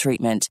optimal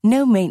treatment.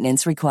 No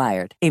maintenance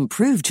required.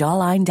 Improve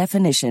jawline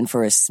definition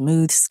for a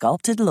smooth,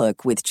 sculpted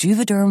look with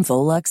Juvederm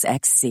Volux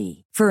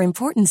XC. For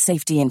important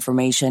safety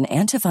information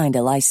and to find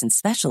a licensed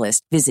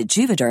specialist, visit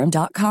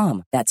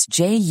Juvederm.com. That's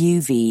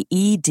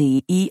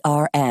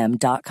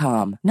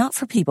JUVEDERM.com. Not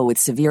for people with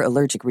severe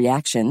allergic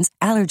reactions,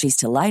 allergies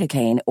to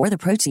lidocaine, or the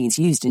proteins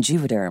used in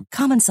Juvederm.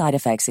 Common side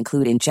effects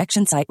include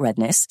injection site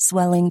redness,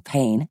 swelling,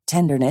 pain,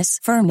 tenderness,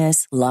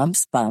 firmness,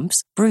 lumps,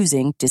 bumps,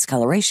 bruising,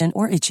 discoloration,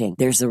 or itching.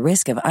 There's a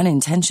risk of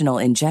unintentional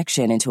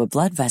injection into a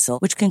blood vessel,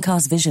 which can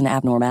cause vision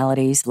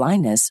abnormalities,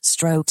 blindness,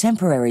 stroke,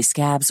 temporary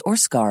scabs, or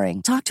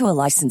scarring. Talk to a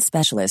licensed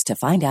specialist to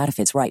find out if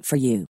it's right for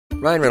you.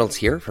 Ryan Reynolds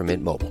here from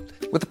Mint Mobile.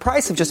 With the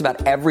price of just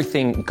about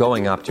everything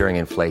going up during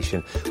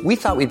inflation, we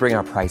thought we'd bring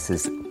our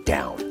prices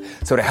down.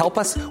 So to help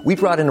us, we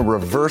brought in a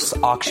reverse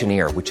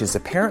auctioneer, which is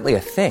apparently a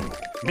thing.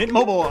 Mint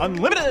Mobile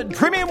Unlimited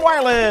Premium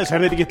Wireless. How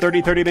to get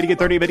 30, 30, bit to get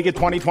 30, bit to get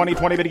 20, 20,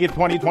 20, bit to get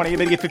 20, 20,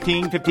 bit to get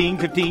 15, 15,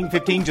 15,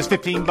 15, just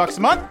 $15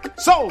 a month?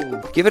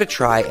 Sold! Give it a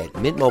try at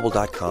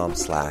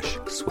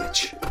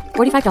mintmobile.com/switch.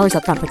 $45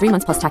 up front for 3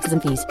 months plus taxes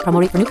and fees.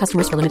 Promo rate for new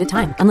customers for limited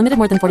time. Unlimited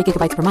more than 40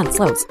 gigabytes per month.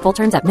 Slows full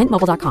terms at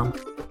mintmobile.com.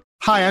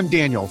 Hi, I'm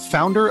Daniel,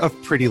 founder of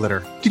Pretty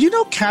Litter. Did you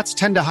know cats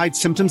tend to hide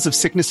symptoms of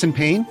sickness and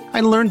pain?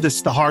 I learned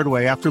this the hard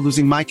way after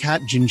losing my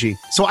cat, Gingy.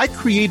 So I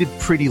created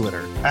Pretty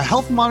Litter, a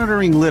health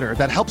monitoring litter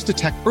that helps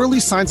detect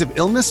early signs of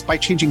illness by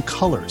changing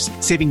colors,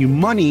 saving you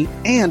money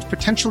and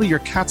potentially your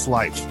cat's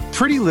life.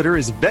 Pretty Litter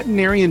is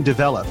veterinarian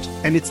developed,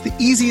 and it's the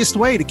easiest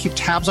way to keep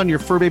tabs on your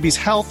fur baby's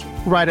health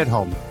right at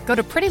home. Go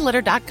to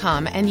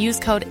prettylitter.com and use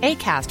code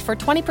ACAST for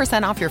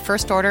 20% off your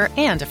first order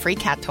and a free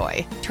cat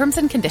toy. Terms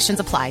and conditions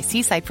apply.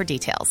 See site for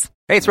details.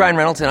 Hey, it's Ryan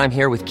Reynolds, and I'm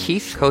here with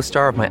Keith,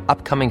 co-star of my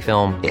upcoming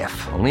film,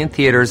 If, only in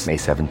theaters May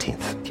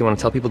 17th. Do you want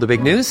to tell people the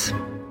big news?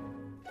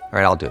 All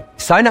right, I'll do it.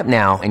 Sign up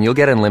now and you'll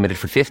get unlimited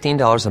for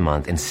 $15 a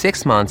month and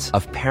 6 months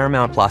of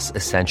Paramount Plus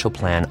Essential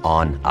Plan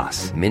on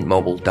us.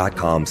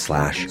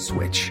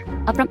 MintMobile.com/switch.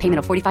 Upfront payment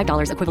of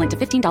 $45 equivalent to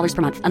 $15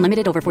 per month.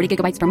 Unlimited over 40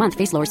 gigabytes per month.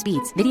 Face lower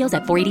speeds. Videos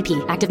at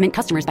 480p. Active Mint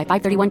customers by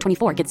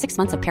 531.24 get 6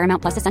 months of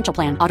Paramount Plus Essential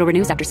Plan. Auto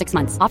renews after 6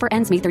 months. Offer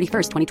ends May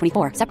 31st,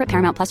 2024. Separate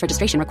Paramount Plus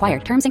registration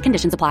required. Terms and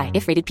conditions apply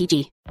if rated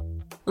PG.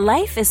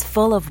 Life is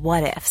full of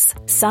what-ifs.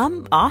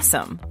 Some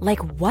awesome. Like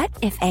what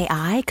if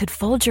AI could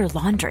fold your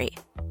laundry?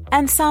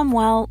 And some,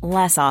 well,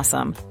 less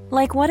awesome.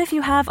 Like what if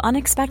you have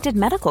unexpected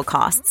medical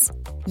costs?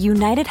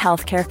 United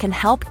Healthcare can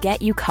help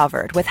get you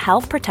covered with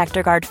Health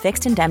Protector Guard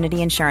fixed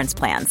indemnity insurance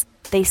plans.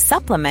 They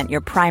supplement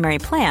your primary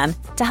plan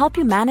to help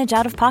you manage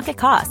out-of-pocket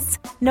costs.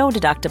 no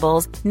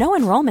deductibles, no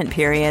enrollment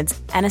periods,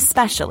 and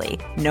especially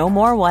no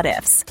more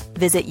what-ifs.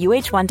 Visit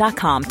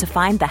UH1.com to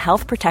find the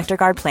Health Protector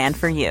Guard plan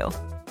for you.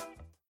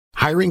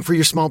 Hiring for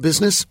your small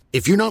business?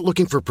 If you're not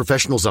looking for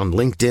professionals on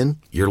LinkedIn,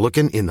 you're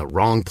looking in the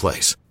wrong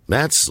place.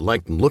 That's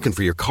like looking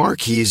for your car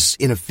keys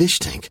in a fish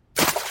tank.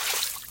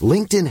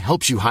 LinkedIn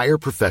helps you hire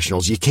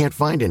professionals you can't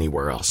find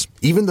anywhere else,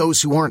 even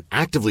those who aren't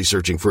actively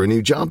searching for a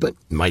new job but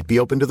might be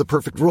open to the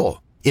perfect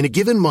role. In a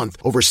given month,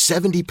 over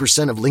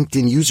 70% of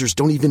LinkedIn users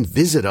don't even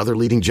visit other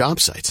leading job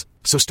sites.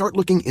 So start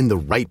looking in the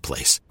right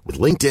place. With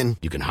LinkedIn,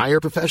 you can hire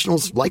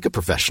professionals like a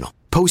professional.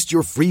 Post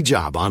your free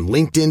job on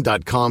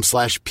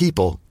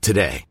linkedin.com/people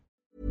today.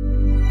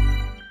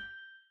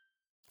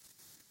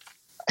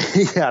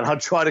 Yeah, and I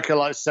try to kind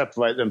of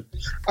separate them.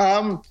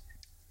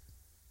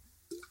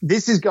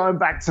 This is going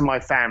back to my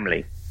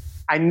family.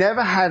 I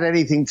never had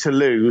anything to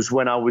lose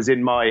when I was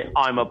in my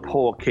I'm a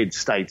poor kid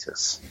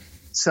status.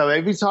 So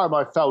every time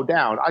I fell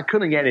down, I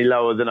couldn't get any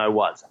lower than I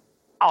was,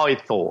 I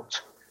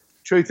thought.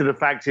 Truth of the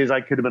fact is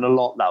I could have been a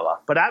lot lower.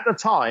 But at the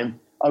time,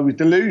 I was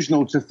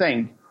delusional to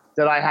think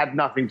that I had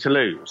nothing to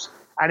lose.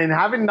 And in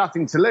having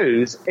nothing to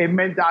lose, it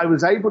meant that I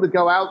was able to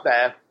go out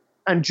there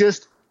and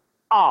just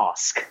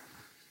ask.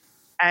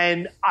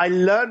 And I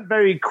learned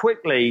very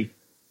quickly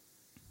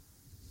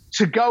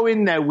to go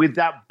in there with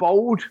that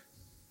bold,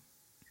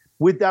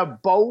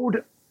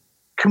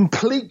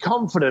 complete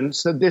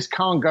confidence that this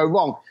can't go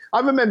wrong. I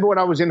remember when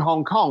I was in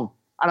Hong Kong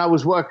and I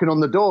was working on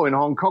the door in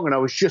Hong Kong and I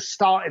was just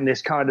starting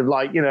this kind of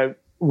like,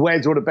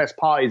 where's all the best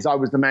parties? I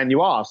was the man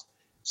you asked.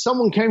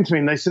 Someone came to me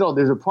and they said,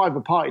 there's a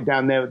private party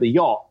down there at the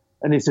yacht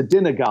and it's a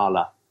dinner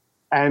gala.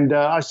 And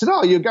I said,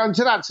 you're going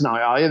to that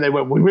tonight, are you? They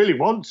went, we really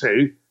want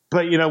to,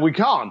 but, we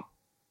can't.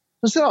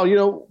 I said,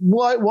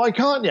 why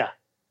can't you?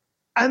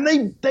 And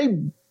they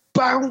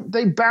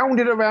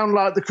bounded around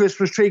like the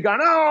Christmas tree going,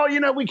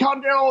 we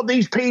can't do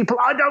these people.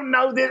 I don't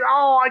know this.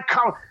 I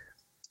can't.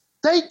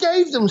 They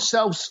gave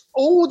themselves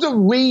all the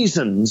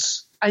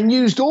reasons and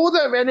used all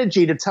their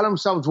energy to tell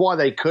themselves why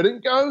they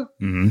couldn't go,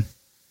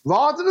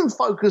 rather than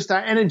focus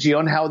that energy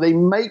on how they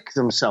make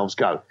themselves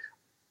go.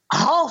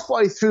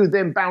 Halfway through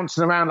them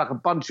bouncing around like a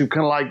bunch of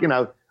kind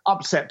of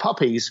upset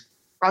puppies,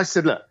 I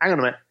said, look, hang on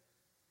a minute.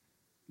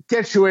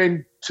 Get you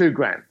in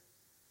 $2,000.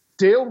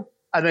 Deal?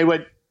 And they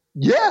went,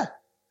 yeah.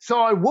 So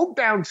I walked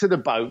down to the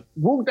boat,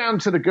 walked down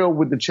to the girl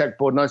with the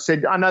checkboard, and I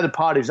said, I know the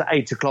party's at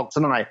 8 o'clock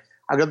tonight.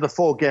 I got the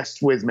 4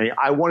 guests with me.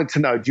 I wanted to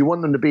know, do you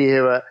want them to be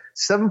here at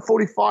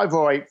 7:45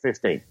 or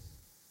 8:15?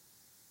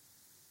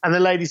 And the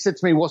lady said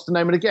to me, what's the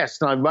name of the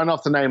guests? And I ran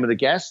off the name of the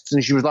guests,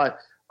 and she was like,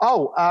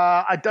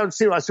 I don't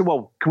see it. I said,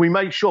 well, can we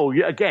make sure?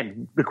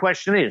 Again, the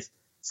question is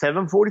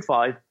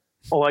 7:45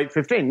 or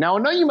 8:15. Now, I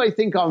know you may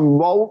think I'm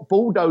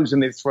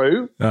bulldozing it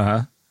through,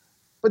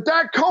 but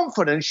that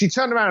confidence, she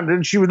turned around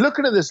and she was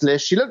looking at this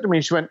list. She looked at me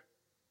and she went,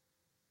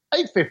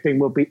 8:15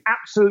 will be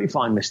absolutely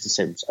fine, Mr.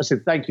 Sims. I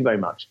said, thank you very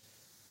much.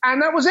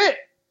 And that was it.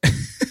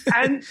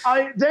 And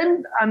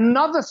then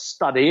another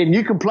study, and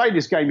you can play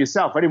this game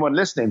yourself, anyone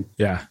listening.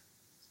 Yeah.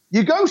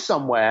 You go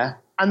somewhere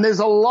and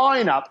there's a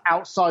lineup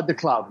outside the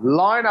club,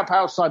 line up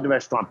outside the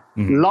restaurant,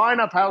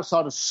 line up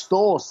outside a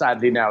store,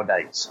 sadly,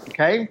 nowadays.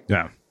 Okay?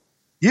 Yeah.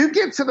 You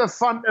get to the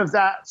front of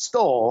that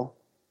store,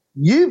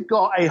 you've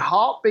got a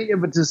heartbeat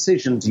of a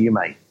decision to you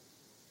make.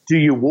 Do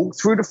you walk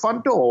through the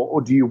front door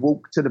or do you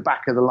walk to the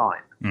back of the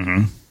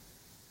line?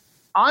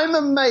 I'm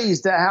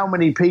amazed at how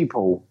many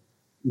people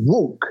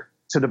walk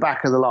to the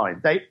back of the line.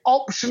 They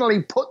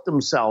optionally put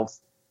themselves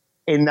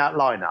in that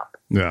lineup.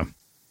 Yeah.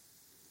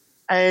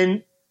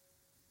 And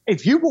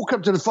if you walk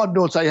up to the front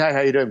door and say, hey,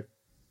 how you doing?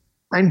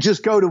 And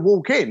just go to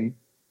walk in,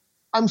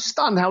 I'm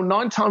stunned how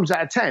 9 times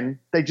out of 10,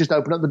 they just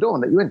open up the door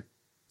and let you in.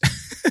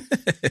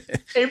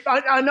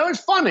 I know it's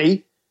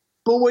funny,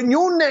 but when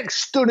you're next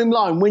stood in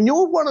line, when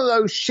you're one of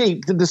those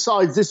sheep that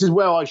decides this is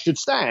where I should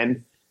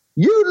stand,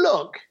 you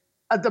look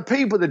at the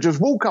people that just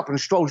walk up and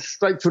stroll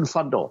straight through the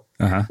front door.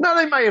 Now,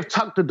 they may have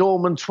tucked the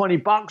doorman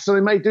 $20 or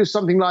they may do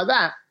something like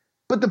that.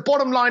 But the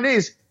bottom line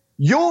is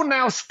you're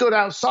now stood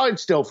outside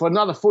still for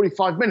another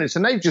 45 minutes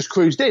and they've just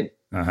cruised in.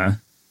 And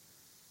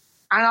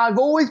I've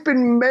always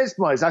been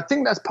mesmerized. I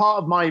think that's part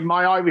of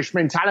my Irish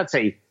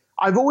mentality.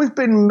 I've always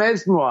been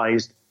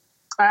mesmerized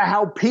at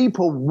how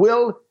people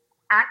will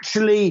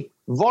actually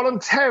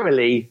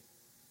voluntarily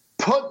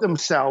put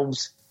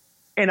themselves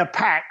in a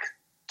pack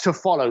to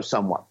follow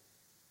someone.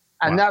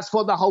 And that's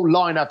what the whole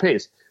lineup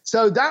is.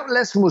 So that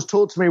lesson was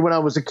taught to me when I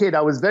was a kid.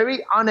 I was very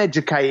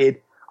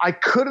uneducated. I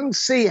couldn't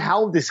see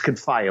how this could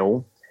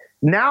fail.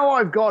 Now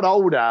I've got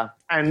older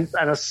and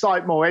a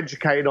sight more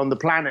educated on the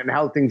planet and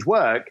how things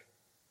work.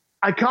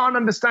 I can't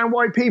understand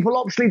why people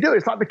optionally do it.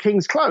 It's like the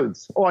king's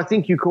clothes, or I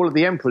think you call it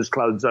the emperor's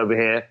clothes over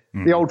here,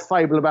 the old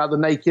fable about the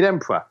naked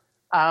emperor.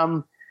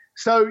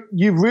 So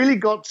you've really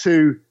got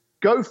to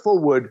go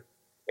forward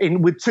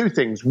with 2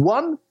 things.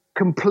 1,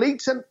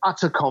 complete and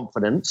utter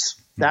confidence.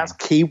 That's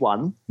key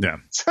 1. Yeah.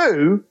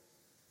 2,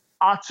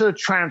 utter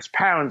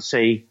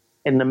transparency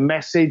in the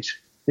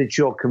message that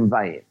you're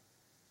conveying.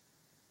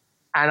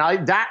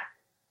 And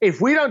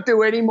if we don't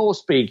do any more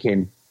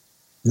speaking,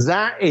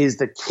 That is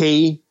the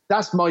key.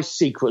 That's my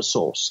secret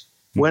sauce.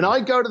 When I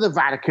go to the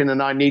Vatican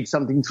and I need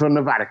something from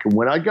the Vatican,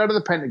 when I go to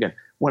the Pentagon,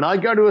 when I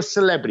go to a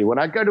celebrity, when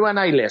I go to an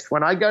A-list,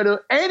 when I go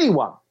to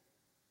anyone,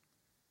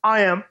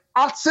 I am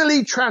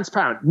utterly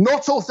transparent,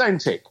 not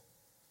authentic.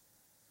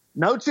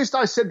 Notice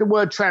I said the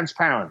word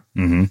transparent.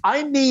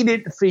 I need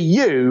it for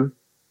you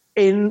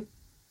in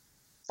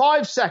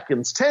 5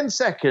 seconds, 10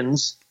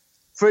 seconds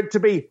for it to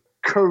be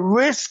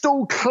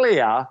crystal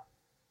clear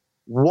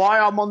why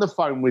I'm on the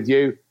phone with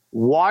you,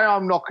 why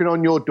I'm knocking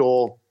on your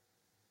door,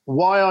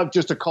 why I've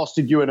just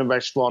accosted you in a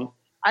restaurant.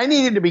 I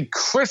need it to be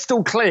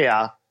crystal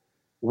clear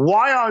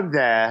why I'm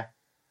there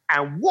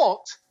and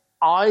what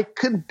I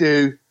can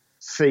do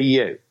for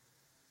you.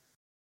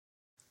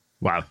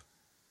 Wow.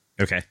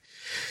 Okay.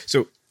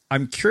 So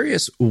I'm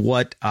curious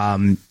what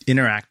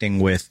interacting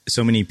with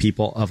so many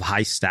people of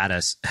high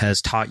status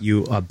has taught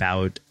you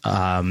about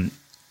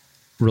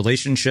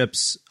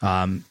relationships,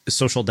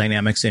 social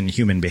dynamics, and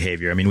human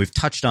behavior. I mean, we've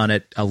touched on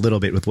it a little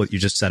bit with what you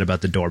just said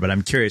about the door, but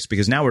I'm curious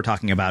because now we're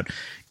talking about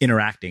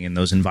interacting in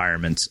those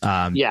environments.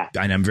 And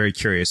I'm very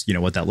curious,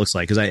 what that looks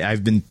like, because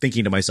I've been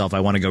thinking to myself, I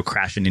want to go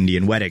crash an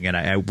Indian wedding, and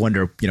I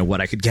wonder,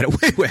 what I could get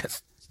away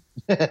with.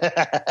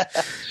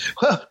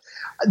 Well,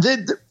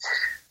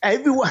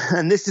 everyone,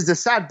 and this is a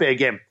sad bit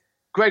again.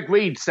 Greg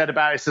Reed said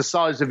about it's the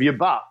size of your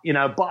butt,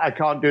 but I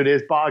can't do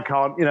this, but I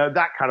can't,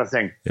 that kind of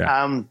thing.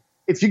 Yeah.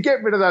 If you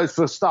get rid of those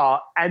for a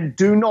start and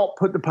do not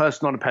put the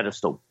person on a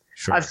pedestal.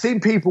 Sure. I've seen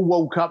people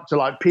walk up to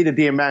like Peter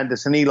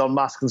Diamandis and Elon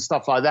Musk and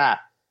stuff like that.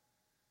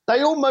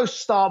 They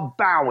almost start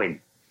bowing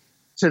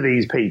to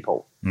these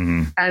people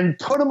and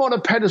put them on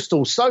a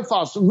pedestal so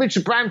fast.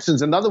 Richard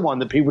Branson's another one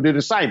that people do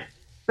the same.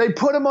 They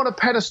put them on a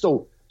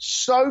pedestal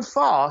so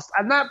fast,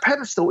 and that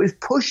pedestal is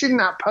pushing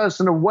that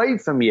person away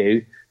from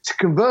you to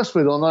converse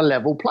with on a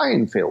level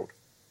playing field.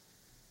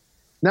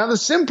 Now, the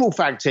simple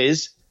fact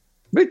is,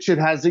 Richard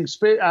has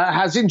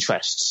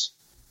interests.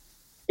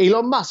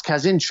 Elon Musk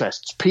has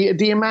interests. Peter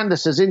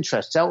Diamandis has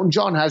interests. Elton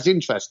John has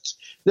interests.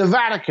 The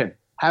Vatican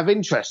have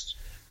interests.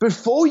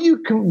 Before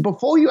you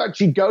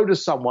actually go to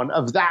someone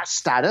of that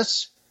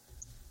status,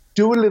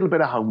 do a little bit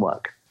of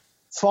homework.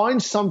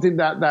 Find something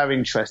that they're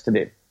interested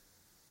in.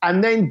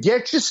 And then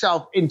get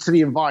yourself into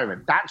the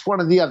environment. That's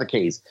one of the other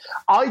keys.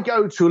 I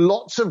go to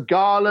lots of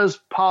galas,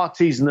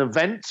 parties, and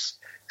events,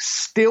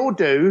 still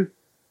do.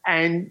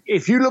 And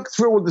if you look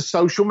through all the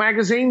social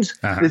magazines,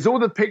 there's all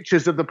the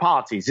pictures of the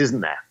parties,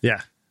 isn't there?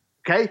 Yeah.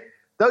 Okay?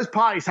 Those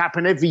parties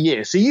happen every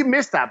year. So you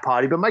missed that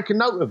party, but make a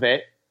note of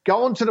it.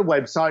 Go onto the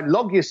website,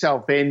 log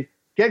yourself in,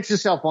 get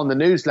yourself on the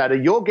newsletter.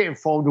 You'll get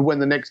informed of when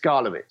the next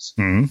gala is.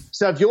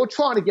 So if you're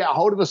trying to get a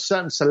hold of a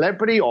certain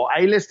celebrity or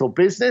A-list or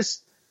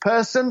business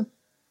person,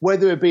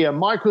 whether it be a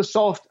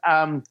Microsoft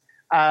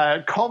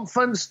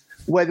conference,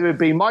 whether it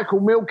be Michael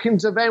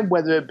Milken's event,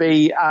 whether it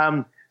be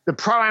the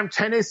Pro-Am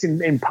tennis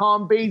in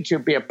Palm Beach,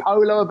 it'd be a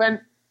polo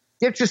event,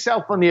 get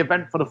yourself on the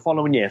event for the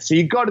following year. So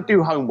you've got to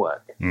do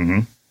homework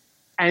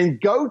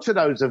and go to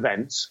those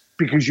events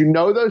because you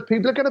know those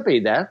people are going to be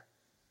there.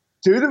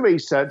 Do the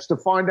research to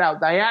find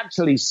out they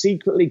actually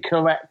secretly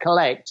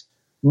collect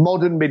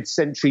modern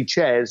mid-century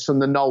chairs from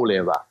the Knoll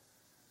era.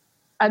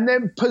 And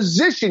then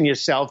position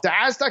yourself that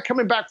as they're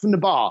coming back from the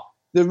bar,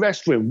 the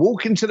restroom,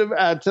 walk into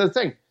the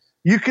thing,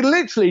 you can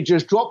literally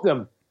just drop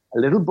them a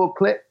little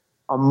booklet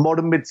on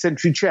modern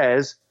mid-century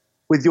chairs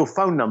with your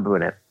phone number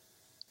in it.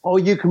 Or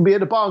you can be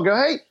at a bar and go,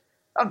 hey,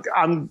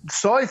 I'm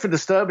sorry for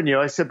disturbing you.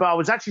 I said, but I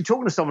was actually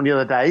talking to someone the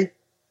other day,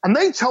 and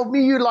they told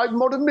me you like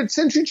modern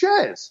mid-century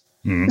chairs.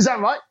 Is that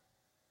right?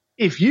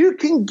 If you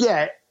can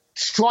get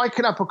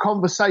striking up a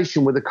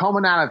conversation with a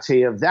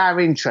commonality of their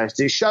interest,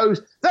 it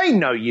shows they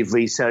know you've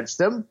researched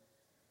them,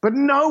 but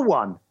no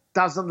one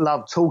doesn't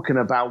love talking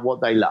about what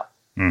they love.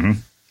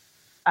 And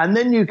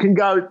then you can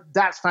go,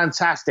 that's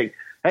fantastic.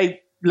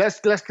 Hey, let's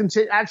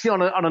continue.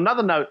 Actually, on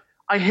another note,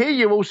 I hear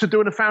you're also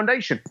doing a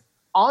foundation.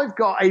 I've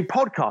got a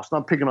podcast, and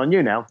I'm picking on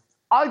you now.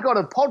 I got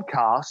a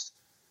podcast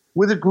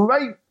with a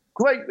great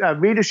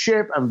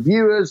readership and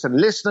viewers and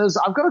listeners.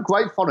 I've got a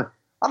great following.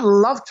 I'd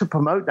love to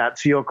promote that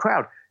to your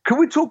crowd. Can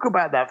we talk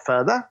about that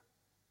further?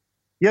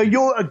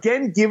 You're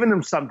again giving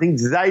them something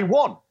they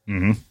want.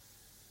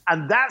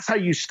 And that's how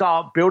you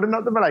start building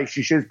up the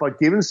relationships, by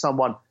giving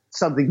someone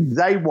something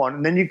they want.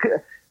 And then you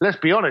can, let's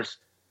be honest,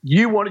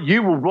 you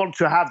will want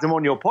to have them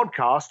on your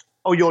podcast,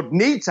 or you'll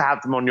need to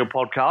have them on your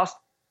podcast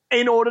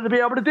in order to be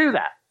able to do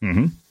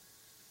that.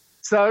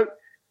 So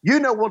you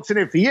know what's in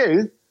it for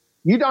you.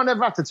 You don't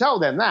ever have to tell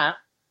them that.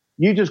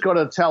 You just got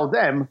to tell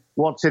them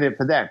what's in it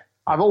for them.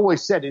 I've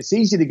always said it's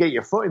easy to get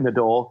your foot in the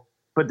door,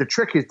 but the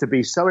trick is to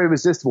be so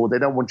irresistible they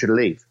don't want you to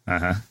leave.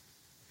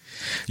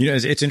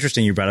 It's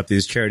interesting you brought up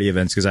these charity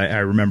events, because I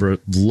remember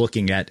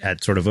looking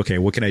at sort of, okay,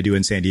 what can I do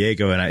in San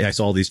Diego? And I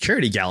saw all these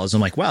charity galas.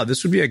 I'm like, wow,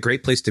 this would be a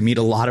great place to meet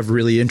a lot of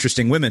really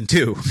interesting women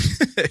too.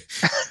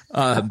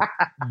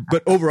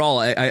 But overall,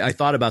 I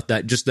thought about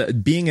that. Just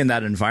being in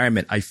that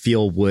environment, I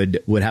feel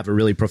would have a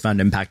really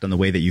profound impact on the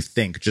way that you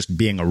think, just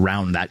being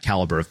around that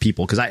caliber of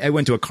people. Because I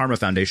went to a Karma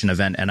Foundation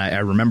event, and I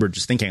remember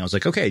just thinking, I was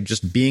like, okay,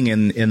 just being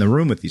in the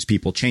room with these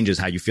people changes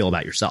how you feel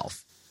about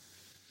yourself.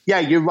 Yeah,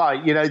 you're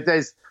right. You know,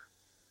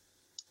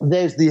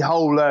 there's the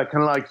whole kind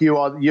of like you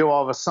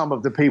are the sum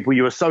of the people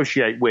you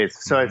associate with.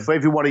 So if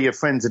every one of your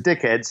friends are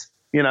dickheads,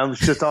 you know, let's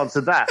just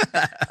answer that.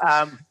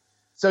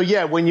 So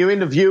yeah, when you're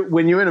in a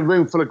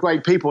room full of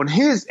great people, and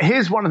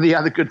here's one of the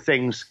other good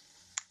things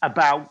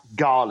about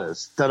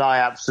galas that I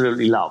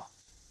absolutely love.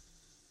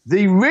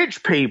 The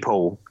rich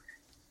people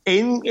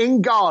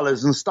in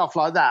galas and stuff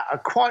like that are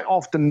quite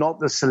often not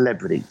the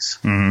celebrities.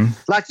 Mm-hmm.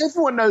 Like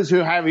everyone knows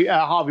who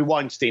Harvey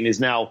Weinstein is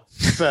now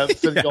for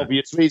the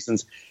obvious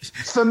reasons.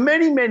 For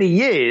many, many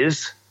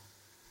years,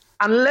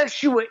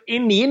 unless you were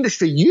in the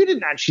industry, you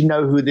didn't actually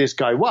know who this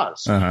guy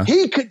was. Uh-huh.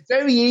 He could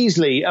very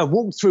easily have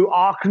walked through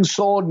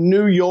Arkansas,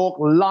 New York,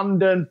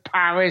 London,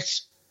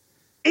 Paris,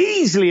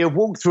 easily have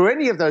walked through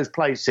any of those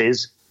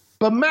places,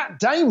 but Matt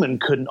Damon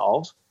couldn't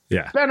have.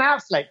 Yeah. Ben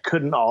Affleck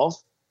couldn't have.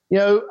 You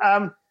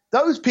know,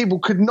 those people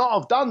could not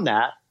have done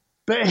that,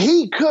 but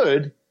he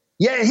could,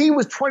 yet he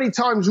was 20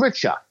 times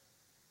richer.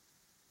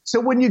 So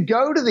when you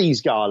go to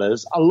these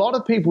galas, a lot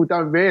of people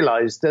don't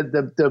realize that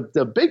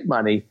the big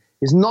money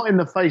is not in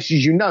the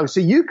faces you know.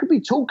 So you could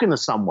be talking to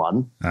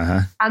someone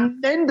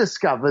and then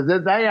discover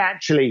that they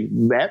actually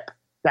rep,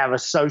 they're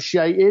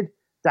associated,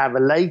 they're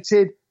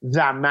related,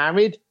 they're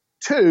married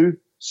to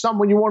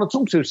someone you want to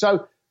talk to.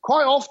 So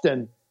quite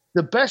often,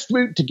 the best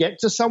route to get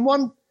to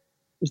someone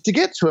is to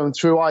get to them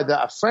through either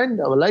a friend,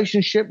 a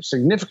relationship,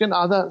 significant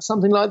other,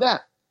 something like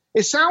that.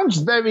 It sounds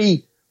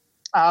very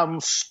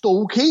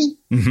stalky,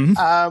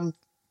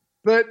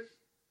 but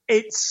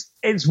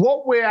it's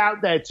what we're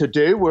out there to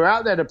do. We're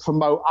out there to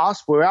promote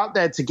us. We're out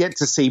there to get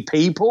to see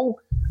people.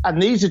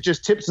 And these are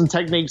just tips and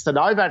techniques that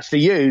I've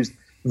actually used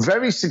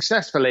very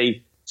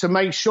successfully to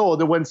make sure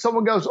that when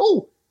someone goes,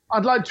 oh,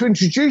 I'd like to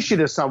introduce you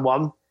to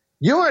someone,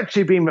 you're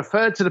actually being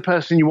referred to the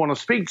person you want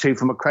to speak to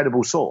from a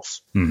credible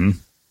source. Mm-hmm.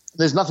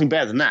 There's nothing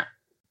better than that.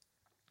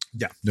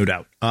 Yeah, no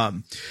doubt.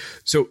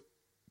 So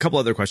a couple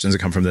other questions that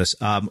come from this.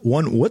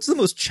 One, what's the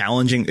most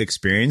challenging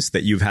experience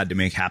that you've had to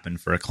make happen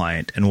for a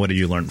client, and what did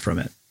you learn from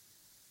it?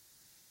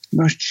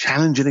 Most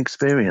challenging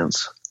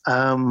experience.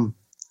 They're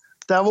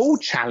all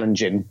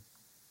challenging.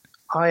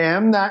 I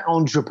am that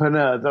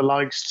entrepreneur that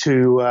likes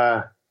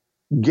to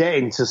get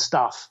into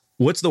stuff.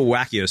 What's the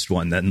wackiest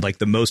one then, like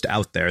the most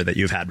out there that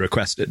you've had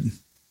requested?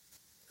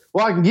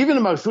 Well, I can give you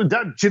the most.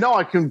 Do you know,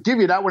 I can give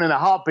you that one in a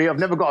heartbeat. I've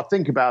never got to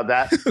think about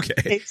that. Okay.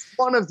 It's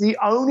one of the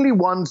only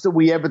ones that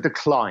we ever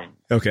declined.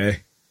 Okay.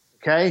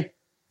 Okay.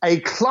 A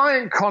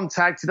client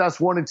contacted us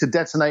wanting to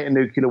detonate a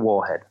nuclear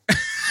warhead.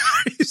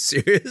 Are you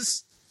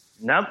serious?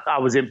 Nope. I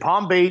was in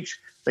Palm Beach.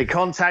 They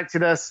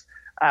contacted us.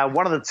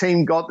 One of the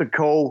team got the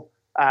call,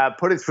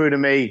 put it through to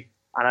me,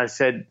 and I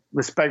said,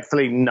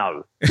 respectfully,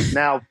 no.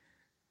 Now,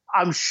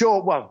 I'm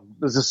sure, well,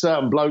 there's a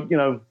certain bloke, you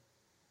know,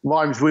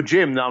 rhymes with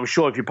Jim, that I'm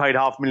sure if you paid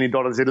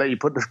 $500,000, they'd let you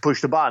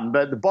push the button.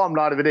 But the bottom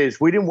line of it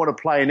is we didn't want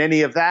to play in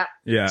any of that.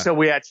 Yeah. So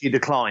we actually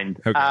declined.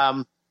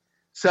 Okay.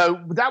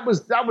 So that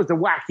was the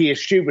wackiest,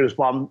 stupidest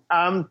one.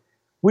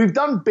 We've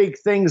done big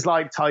things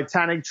like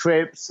Titanic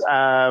trips.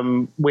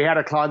 We had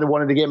a client that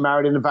wanted to get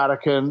married in the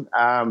Vatican.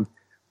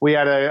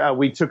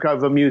 We took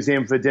over a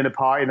museum for a dinner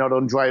party, and had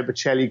Andrea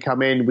Bocelli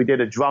come in. We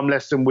did a drum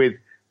lesson with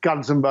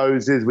Guns N'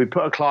 Roses. We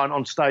put a client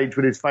on stage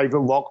with his favorite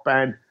rock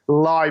band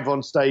live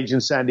on stage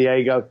in San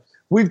Diego.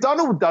 We've done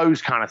all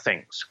those kind of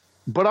things,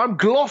 but I'm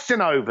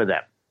glossing over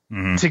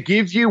them to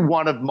give you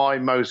one of my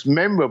most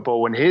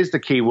memorable, and here's the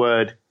key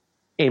word,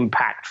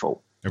 impactful.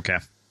 Okay.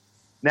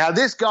 Now,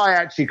 this guy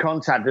actually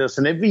contacted us,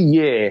 and every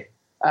year,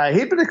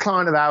 he'd been a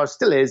client of ours,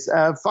 still is.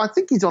 I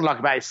think he's on like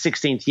about his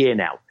 16th year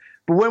now.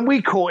 But when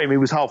we caught him, he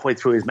was halfway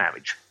through his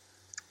marriage.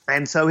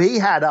 And so he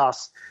had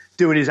us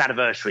doing his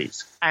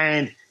anniversaries.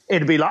 And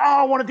it'd be like,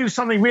 oh, I want to do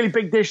something really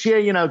big this year.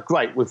 You know,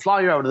 great. We'll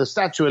fly you over to the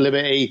Statue of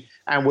Liberty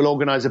and we'll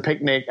organize a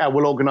picnic.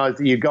 We'll organize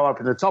that you go up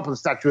to the top of the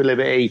Statue of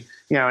Liberty,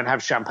 you know, and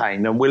have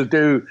champagne. And we'll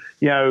do,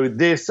 you know,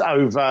 this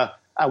over.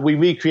 We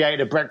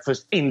recreate a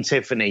breakfast in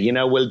Tiffany. You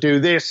know, we'll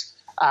do this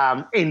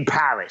in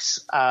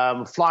Paris.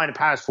 Fly to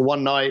Paris for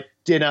one night,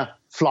 dinner,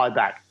 fly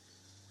back.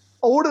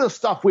 All of the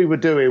stuff we were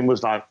doing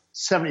was like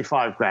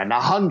 $75,000,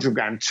 $100,000,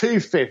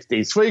 $250,000,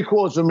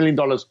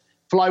 $750,000,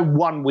 fly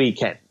one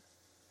weekend.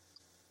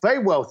 Very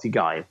wealthy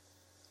guy.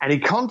 And he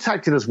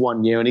contacted us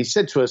one year and he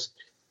said to us,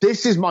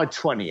 this is my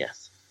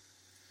 20th.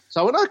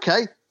 So I went,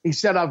 okay. He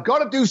said, I've got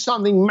to do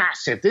something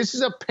massive. This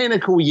is a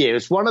pinnacle year.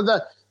 It's one of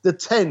the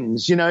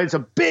 10s. You know, it's a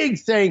big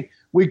thing.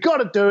 We've got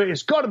to do it.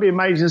 It's got to be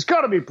amazing. It's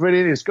got to be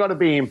brilliant. It's got to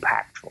be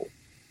impactful.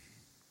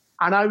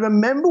 And I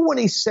remember when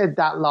he said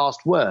that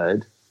last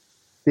word,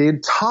 the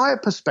entire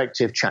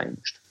perspective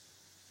changed.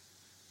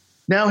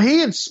 Now, he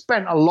had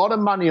spent a lot of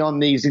money on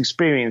these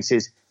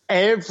experiences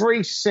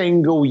every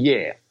single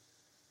year.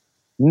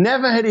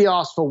 Never had he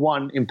asked for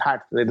one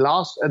impactful. He'd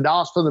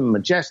asked for them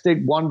majestic,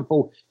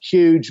 wonderful,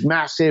 huge,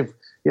 massive,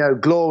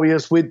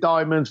 glorious, with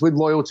diamonds, with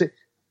royalty.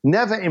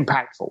 Never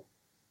impactful.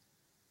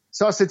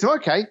 So I said to her,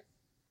 okay,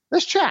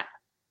 let's chat.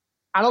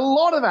 And a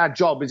lot of our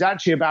job is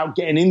actually about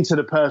getting into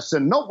the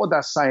person, not what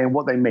they're saying,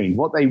 what they mean,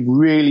 what they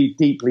really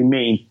deeply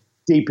mean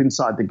deep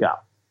inside the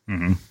gut.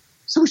 Mm-hmm.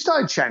 So we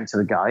started chatting to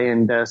the guy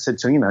and said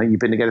to him, you've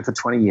been together for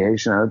 20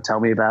 years, tell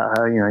me about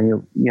her.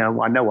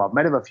 I know I've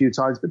met her a few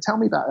times, but tell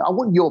me about her. I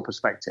want your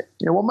perspective.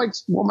 What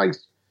makes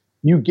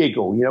you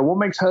giggle? What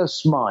makes her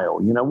smile?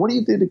 What do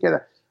you do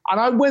together? And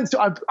I went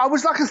through, I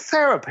was like a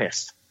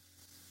therapist.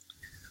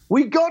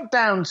 We got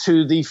down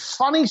to the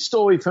funny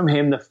story from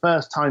him the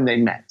first time they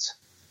met.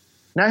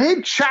 Now,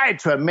 he'd chatted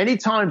to her many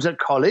times at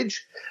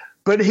college,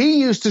 but he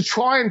used to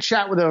try and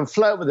chat with her and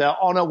flirt with her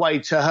on her way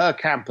to her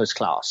campus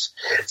class.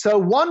 So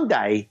one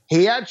day,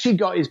 he actually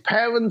got his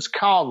parents'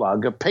 car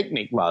rug, a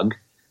picnic rug,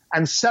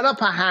 and set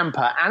up a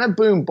hamper and a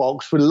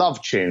boombox with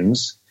love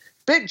tunes,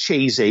 bit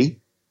cheesy,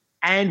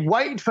 and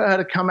waited for her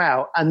to come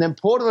out and then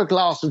poured her a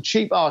glass of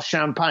cheap-ass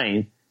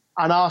champagne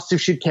and asked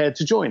if she'd care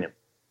to join him.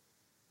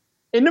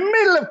 In the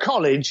middle of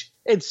college,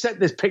 it set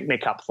this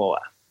picnic up for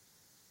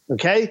her.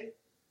 Okay?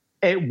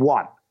 It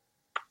won.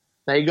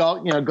 They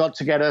got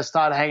together,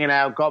 started hanging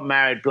out, got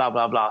married, blah,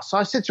 blah, blah. So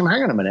I said to him,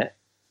 hang on a minute.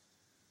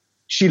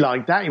 She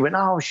liked that. He went,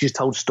 oh, she's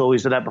told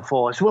stories of that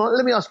before. I said, well,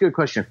 let me ask you a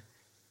question.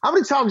 How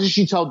many times has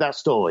she told that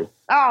story?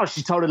 Oh,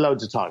 she's told it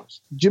loads of times.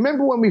 Do you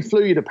remember when we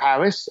flew you to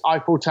Paris,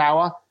 Eiffel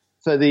Tower,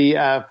 for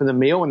the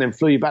meal and then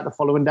flew you back the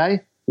following day?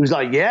 He was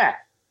like, yeah.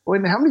 I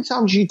went, how many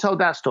times have you told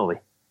that story?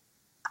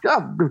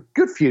 Oh, a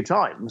good few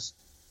times.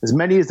 As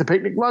many as the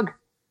picnic rug?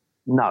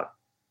 No.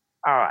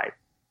 All right.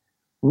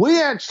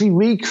 We actually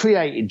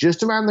recreated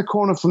just around the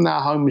corner from their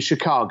home in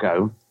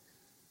Chicago.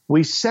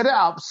 We set it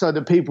up so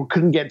that people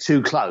couldn't get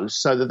too close,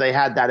 so that they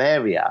had that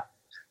area.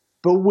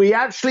 But we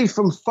actually,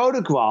 from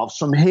photographs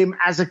from him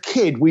as a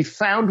kid, we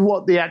found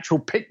what the actual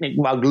picnic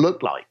rug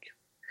looked like.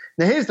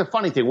 Now, here's the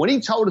funny thing. When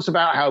he told us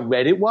about how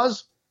red it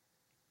was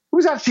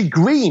actually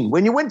green.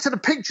 When you went to the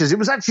pictures, it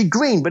was actually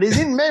green. But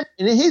in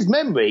his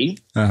memory,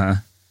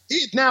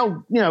 he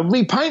now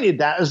repainted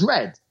that as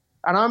red.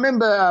 And I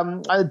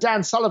remember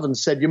Dan Sullivan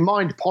said, your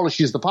mind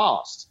polishes the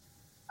past.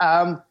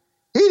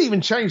 He'd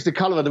even changed the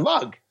color of the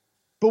rug.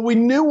 But we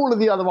knew all of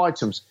the other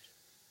items.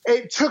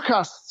 It took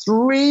us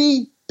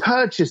 3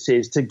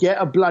 purchases to get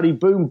a bloody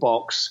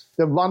boombox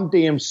that Run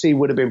DMC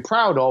would have been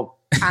proud of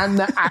and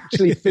that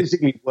actually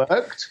physically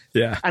worked.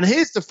 Yeah. And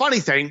here's the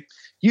funny thing.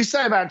 You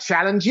say about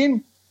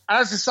challenging.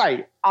 As I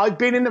say, I've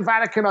been in the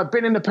Vatican, I've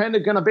been in the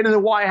Pentagon, I've been in the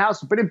White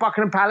House, I've been in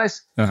Buckingham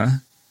Palace.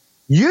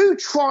 You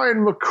try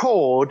and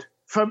record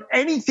from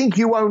anything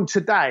you own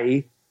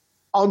today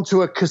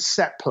onto a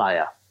cassette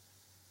player.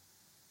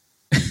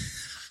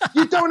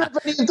 You don't have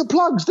any of the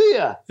plugs, do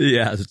you?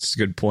 Yeah, that's a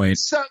good point.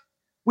 So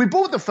we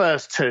bought the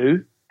first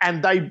 2,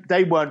 and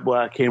they weren't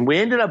working. We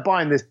ended up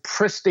buying this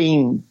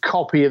pristine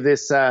copy of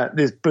this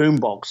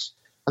boombox.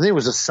 I think it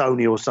was a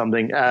Sony or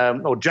something,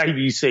 or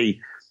JVC.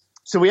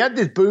 So we had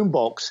this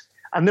boombox,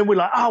 and then we're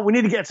like, oh, we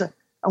need to get to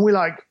 – and we're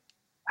like,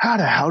 how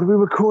the hell do we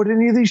record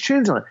any of these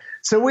tunes on it?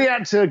 So we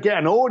had to get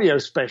an audio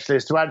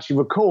specialist to actually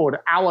record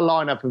our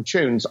lineup of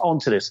tunes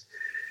onto this.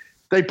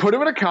 They put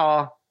her in a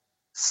car,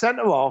 sent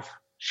her off.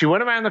 She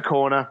went around the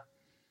corner.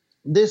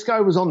 This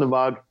guy was on the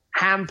rug,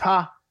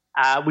 hamper.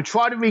 We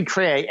tried to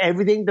recreate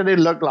everything that it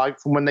looked like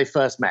from when they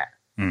first met.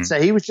 So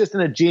he was just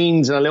in a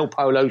jeans and a little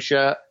polo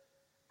shirt,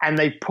 and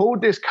they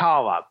pulled this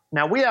car up.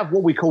 Now, we have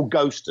what we call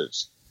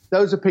ghosters.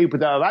 Those are people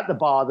that are at the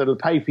bar that will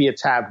pay for your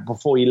tab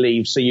before you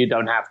leave so you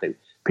don't have to.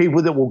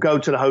 People that will go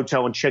to the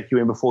hotel and check you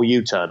in before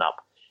you turn up.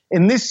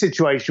 In this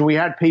situation, we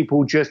had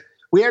people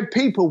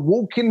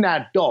walking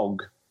that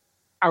dog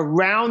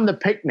around the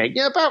picnic,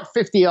 about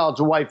 50 yards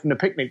away from the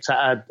picnic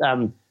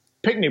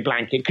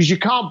blanket, because you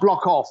can't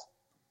block off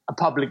a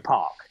public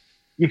park.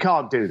 You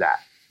can't do that.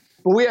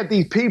 But we had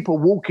these people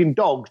walking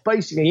dogs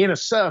basically in a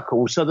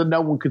circle so that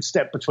no one could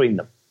step between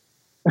them.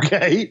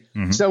 Okay?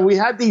 So we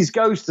had these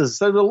ghosters.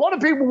 So there were a lot of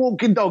people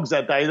walking dogs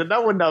that day that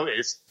no one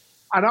noticed.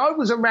 And I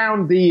was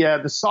around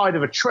the side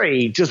of a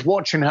tree just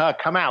watching her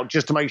come out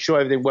just to make sure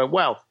everything went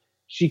well.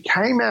 She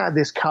came out of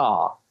this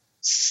car,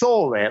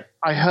 saw it.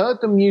 I heard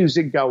the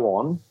music go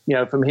on,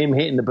 from him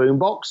hitting the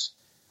boombox.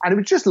 And it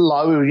was just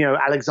low,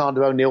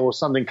 Alexander O'Neill or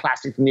something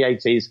classic from the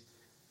 80s.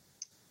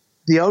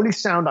 The only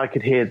sound I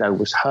could hear, though,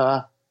 was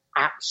her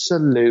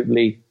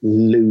absolutely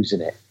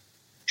losing it.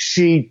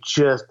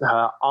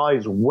 Her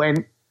eyes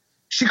went.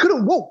 She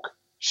couldn't walk.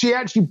 She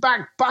actually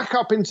backed back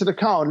up into the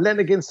car and leaned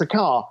against the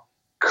car,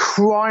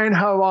 crying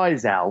her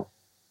eyes out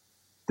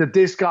that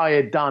this guy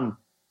had done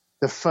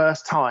the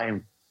first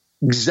time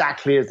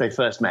exactly as they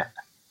first met.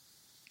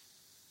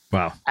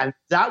 Wow. And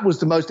that was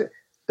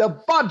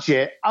the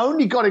budget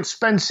only got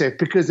expensive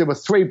because there were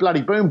 3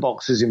 bloody boom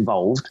boxes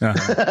involved.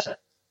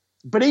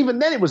 But even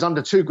then it was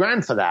under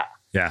 $2,000 for that.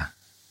 Yeah.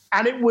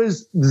 And it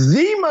was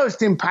the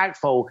most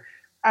impactful.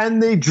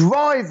 And the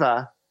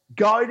driver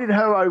guided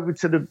her over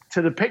to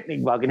the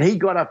picnic rug, and he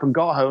got up and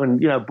got her and,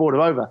 brought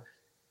her over.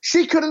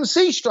 She couldn't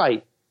see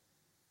straight.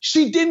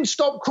 She didn't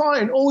stop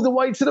crying all the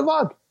way to the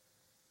rug.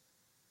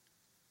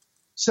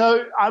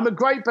 So I'm a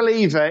great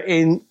believer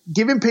in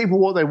giving people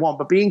what they want,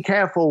 but being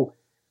careful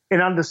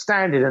in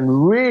understanding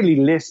and really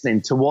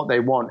listening to what they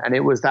want. And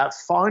it was that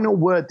final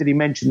word that he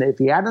mentioned that if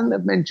he hadn't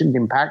have mentioned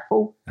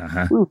impactful,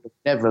 we would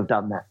never have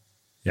done that.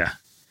 Yeah.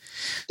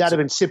 That'd have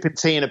been sipping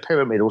tea in a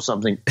pyramid or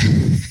something.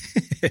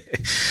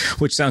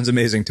 Which sounds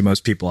amazing to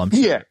most people, I'm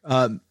sure.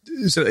 Yeah.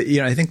 So,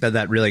 I think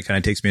that really kind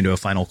of takes me into a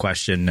final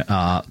question.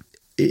 How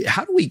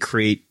do we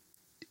create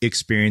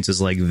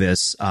experiences like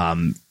this,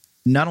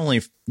 not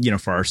only,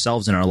 for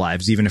ourselves in our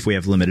lives, even if we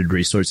have limited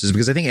resources?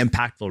 Because I think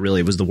impactful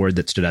really was the word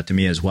that stood out to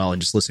me as well.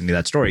 And just listening to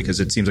that story, because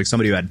it seems like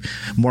somebody who had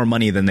more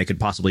money than they could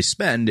possibly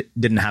spend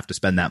didn't have to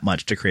spend that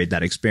much to create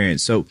that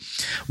experience. So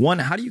one,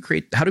 how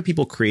do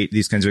people create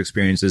these kinds of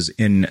experiences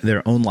in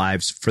their own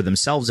lives for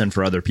themselves and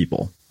for other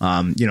people?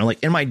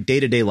 Like in my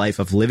day-to-day life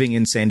of living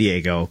in San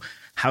Diego,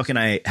 how can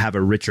I have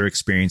a richer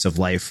experience of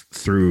life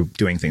through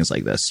doing things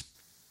like this?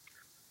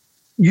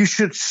 You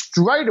should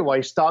straight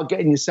away start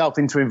getting yourself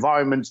into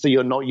environments that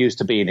you're not used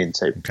to being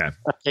into. Okay.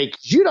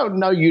 'Cause you don't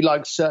know you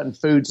like certain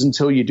foods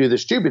until you do the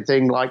stupid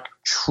thing like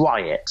try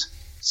it.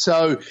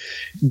 So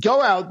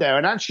go out there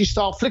and actually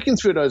start flicking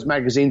through those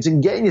magazines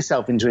and getting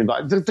yourself into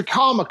environments. The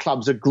Karma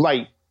Club's a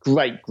great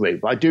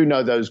group. I do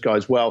know those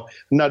guys well.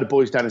 I know the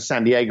boys down in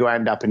San Diego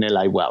and up in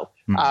LA well.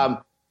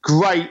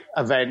 Great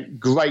event,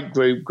 great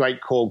group,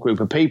 great core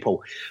group of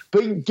people.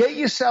 But get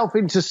yourself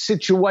into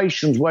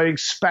situations where it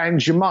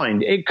expands your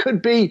mind. It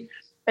could be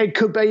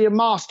a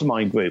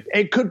mastermind group.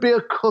 It could be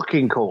a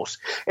cooking course.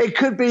 It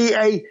could be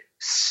a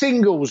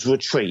singles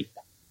retreat.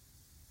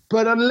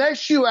 But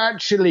unless you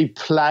actually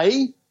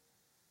play,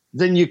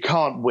 then you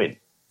can't win.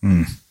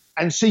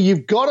 And so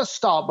you've got to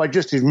start by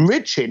just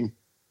enriching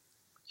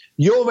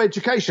your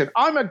education.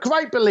 I'm a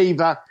great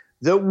believer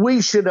that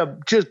we should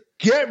have just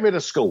get rid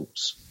of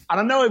schools. And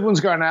I know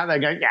everyone's going out there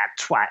going, yeah,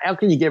 twat, how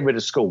can you get rid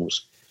of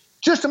schools?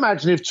 Just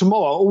imagine if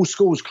tomorrow all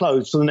schools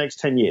closed for the next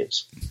 10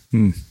 years.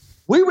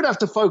 We would have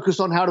to focus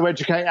on how to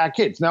educate our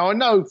kids. Now, I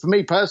know for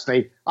me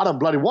personally, I don't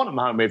bloody want them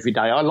home every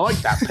day. I like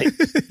that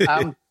piece.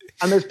 And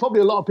there's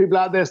probably a lot of people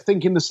out there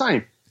thinking the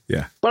same.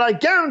 Yeah. But I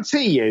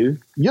guarantee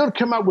you'll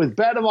come up with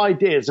better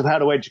ideas of how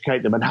to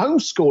educate them. And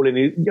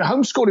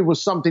homeschooling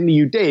was something that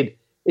you did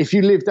if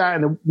you lived out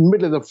in the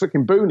middle of the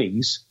freaking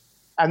boonies.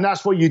 And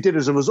that's what you did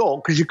as a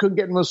result because you couldn't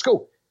get them to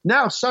school.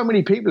 Now, so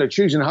many people are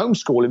choosing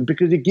homeschooling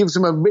because it gives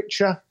them a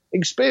richer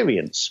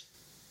experience.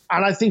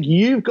 And I think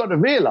you've got to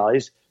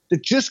realize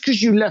that just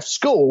because you left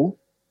school,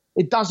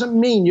 it doesn't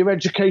mean your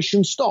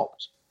education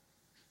stopped.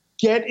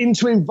 Get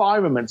into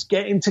environments,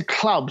 get into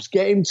clubs,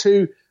 get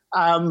into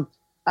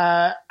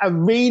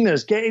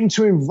arenas, get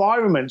into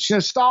environments.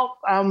 Start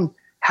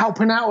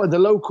helping out at the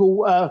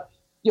local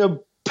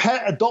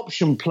pet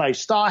adoption place.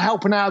 Start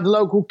helping out at the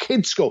local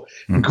kids' school.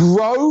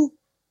 Grow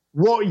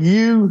what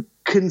you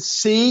can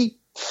see,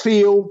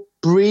 feel,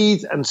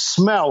 breathe, and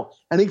smell,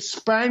 and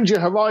expand your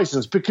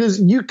horizons, because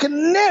you go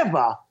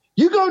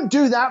and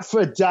do that for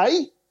a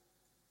day,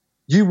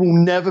 you will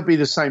never be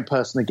the same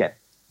person again.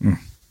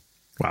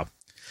 Wow.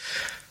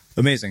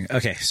 Amazing.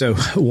 Okay, so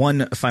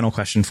one final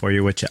question for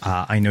you, which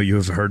I know you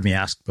have heard me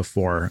ask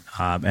before,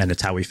 and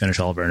it's how we finish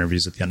all of our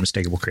interviews at the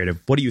Unmistakable Creative.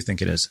 What do you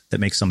think it is that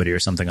makes somebody or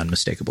something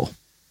unmistakable?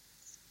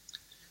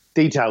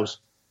 Details.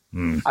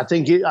 I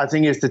think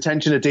it's the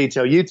attention to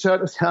detail.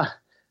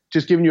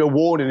 Just giving you a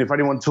warning, if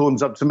anyone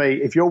turns up to me,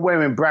 if you're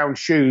wearing brown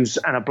shoes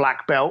and a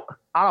black belt,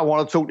 I don't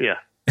want to talk to you.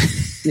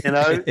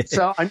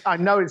 So I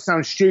know it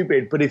sounds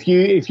stupid, but if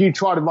you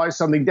try to write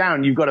something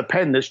down, you've got a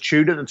pen that's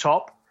chewed at the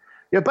top.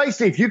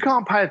 Basically, if you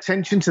can't pay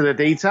attention to the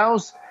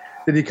details,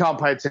 then you can't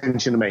pay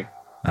attention to me.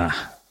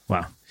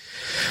 Wow.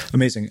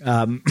 Amazing.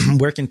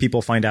 Where can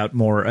people find out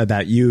more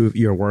about you,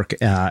 your work,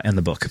 and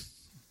the book?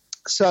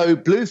 So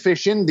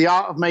Bluefishing, The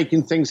Art of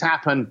Making Things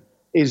Happen,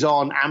 is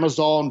on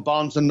Amazon,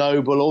 Barnes &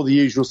 Noble, all the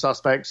usual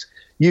suspects.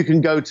 You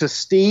can go to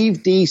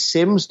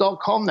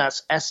stevedsims.com.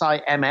 That's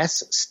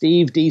SIMS,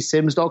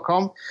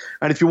 stevedsims.com.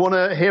 And if you want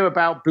to hear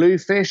about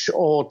Bluefish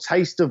or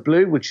Taste of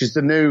Blue, which is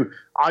the new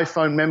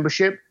iPhone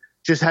membership,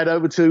 just head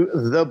over to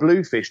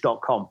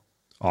thebluefish.com.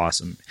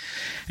 Awesome.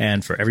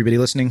 And for everybody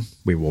listening,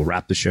 we will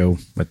wrap the show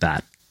with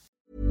that.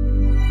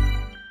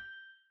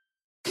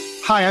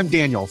 Hi, I'm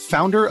Daniel,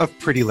 founder of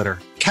Pretty Litter.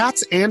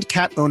 Cats and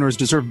cat owners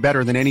deserve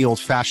better than any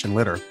old-fashioned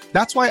litter.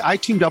 That's why I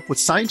teamed up with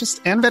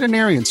scientists and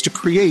veterinarians to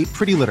create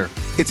Pretty Litter.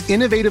 Its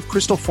innovative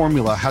crystal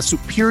formula has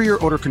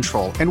superior odor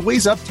control and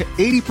weighs up to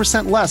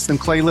 80% less than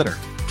clay litter.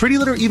 Pretty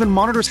Litter even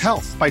monitors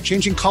health by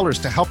changing colors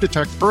to help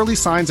detect early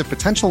signs of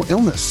potential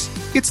illness.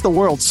 It's the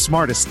world's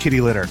smartest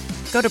kitty litter.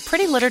 Go to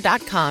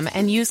prettylitter.com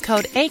and use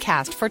code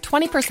ACAST for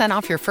 20%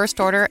 off your first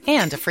order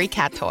and a free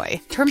cat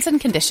toy. Terms and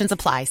conditions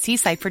apply. See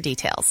site for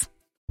details.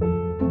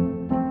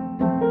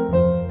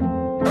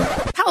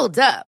 Hold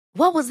up.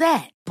 What was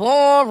that?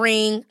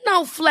 Boring.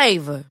 No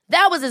flavor.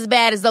 That was as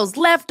bad as those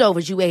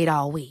leftovers you ate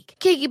all week.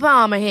 Keke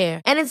Palmer here.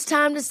 And it's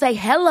time to say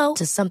hello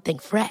to something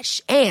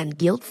fresh and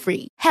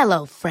guilt-free.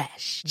 Hello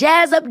Fresh.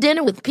 Jazz up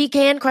dinner with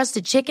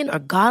pecan-crusted chicken or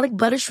garlic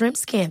butter shrimp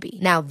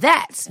scampi. Now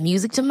that's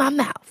music to my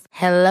mouth.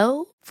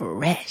 Hello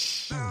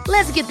Fresh.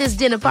 Let's get this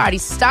dinner party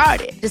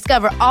started.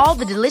 Discover all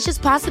the delicious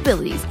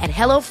possibilities at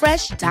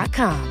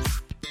HelloFresh.com.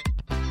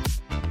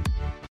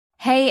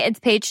 Hey, it's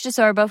Paige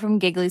DeSorbo from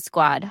Giggly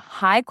Squad.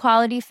 High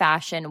quality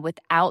fashion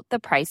without the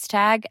price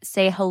tag.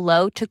 Say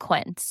hello to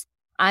Quince.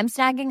 I'm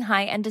snagging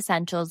high-end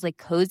essentials like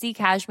cozy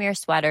cashmere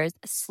sweaters,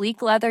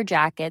 sleek leather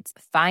jackets,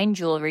 fine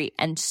jewelry,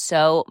 and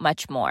so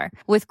much more.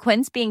 With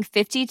Quince being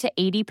 50 to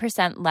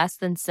 80% less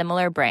than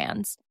similar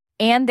brands.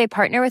 And they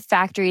partner with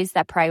factories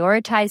that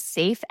prioritize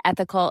safe,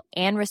 ethical,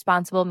 and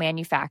responsible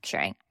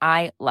manufacturing.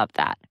 I love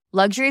that.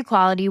 Luxury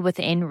quality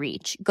within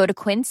reach. Go to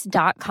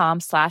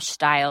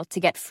quince.com/style to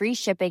get free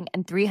shipping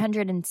and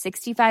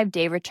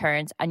 365-day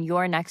returns on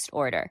your next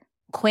order.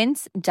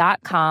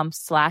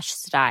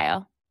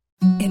 Quince.com/style.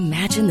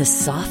 Imagine the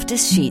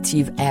softest sheets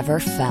you've ever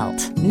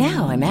felt.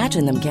 Now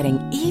imagine them getting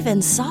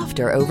even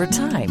softer over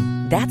time.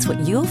 That's what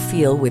you'll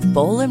feel with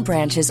Boll &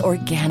 Branch's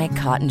organic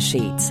cotton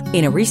sheets.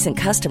 In a recent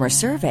customer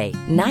survey,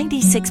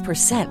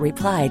 96%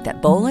 replied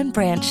that Boll &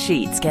 Branch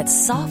sheets get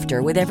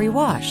softer with every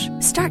wash.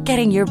 Start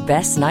getting your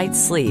best night's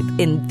sleep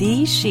in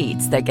these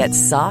sheets that get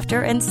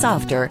softer and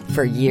softer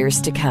for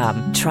years to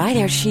come. Try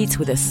their sheets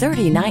with a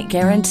 30-night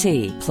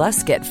guarantee.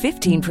 Plus, get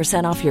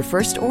 15% off your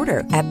first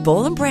order at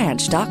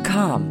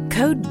BollandBranch.com.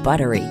 Code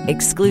BUTTERY.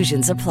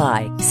 Exclusions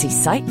apply. See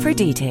site for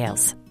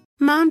details.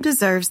 Mom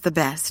deserves the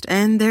best,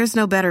 and there's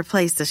no better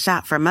place to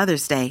shop for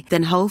Mother's Day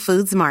than Whole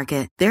Foods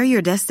Market. They're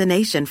your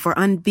destination for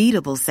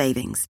unbeatable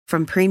savings,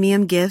 from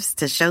premium gifts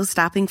to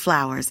show-stopping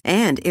flowers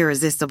and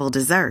irresistible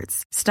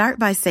desserts. Start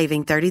by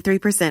saving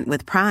 33%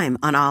 with Prime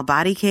on all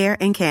body care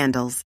and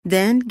candles.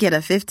 Then get a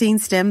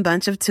 15-stem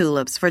bunch of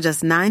tulips for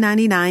just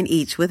 $9.99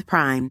 each with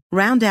Prime.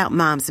 Round out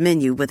Mom's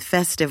menu with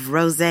festive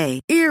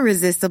rosé,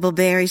 irresistible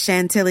berry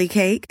chantilly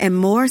cake, and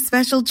more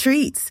special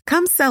treats.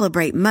 Come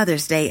celebrate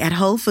Mother's Day at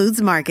Whole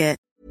Foods Market.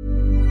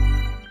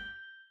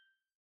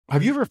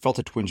 Have you ever felt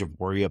a twinge of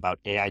worry about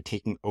AI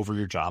taking over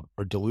your job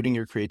or diluting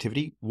your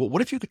creativity? Well,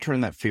 what if you could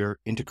turn that fear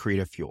into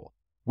creative fuel?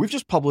 We've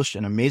just published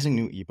an amazing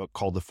new ebook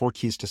called The 4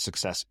 Keys to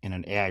Success in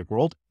an AI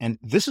World, and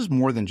this is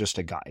more than just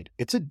a guide.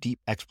 It's a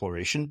deep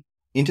exploration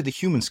into the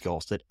human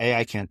skills that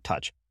AI can't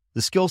touch,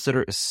 the skills that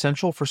are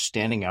essential for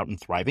standing out and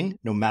thriving,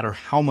 no matter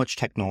how much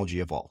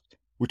technology evolves.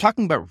 We're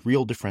talking about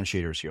real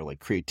differentiators here,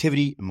 like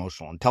creativity,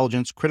 emotional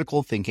intelligence,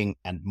 critical thinking,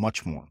 and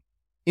much more.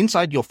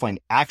 Inside, you'll find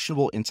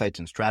actionable insights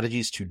and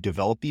strategies to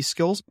develop these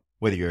skills,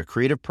 whether you're a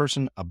creative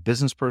person, a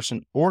business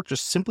person, or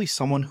just simply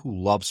someone who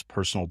loves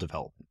personal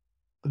development.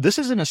 This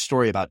isn't a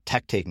story about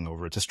tech taking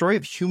over. It's a story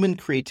of human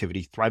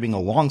creativity thriving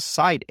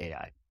alongside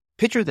AI.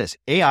 Picture this,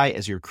 AI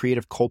as your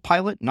creative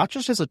co-pilot, not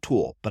just as a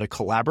tool, but a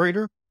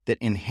collaborator that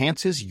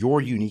enhances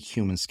your unique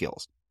human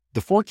skills. The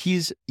 4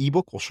 Keys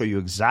ebook will show you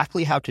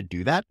exactly how to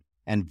do that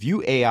and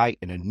view AI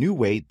in a new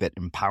way that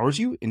empowers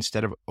you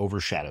instead of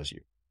overshadows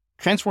you.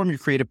 Transform your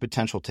creative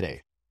potential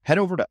today. Head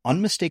over to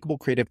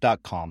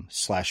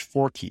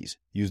unmistakablecreative.com/4keys.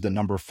 Use the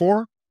number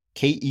 4,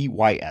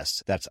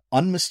 KEYS. That's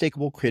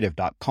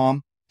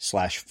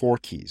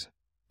unmistakablecreative.com/4keys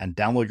and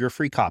download your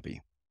free copy.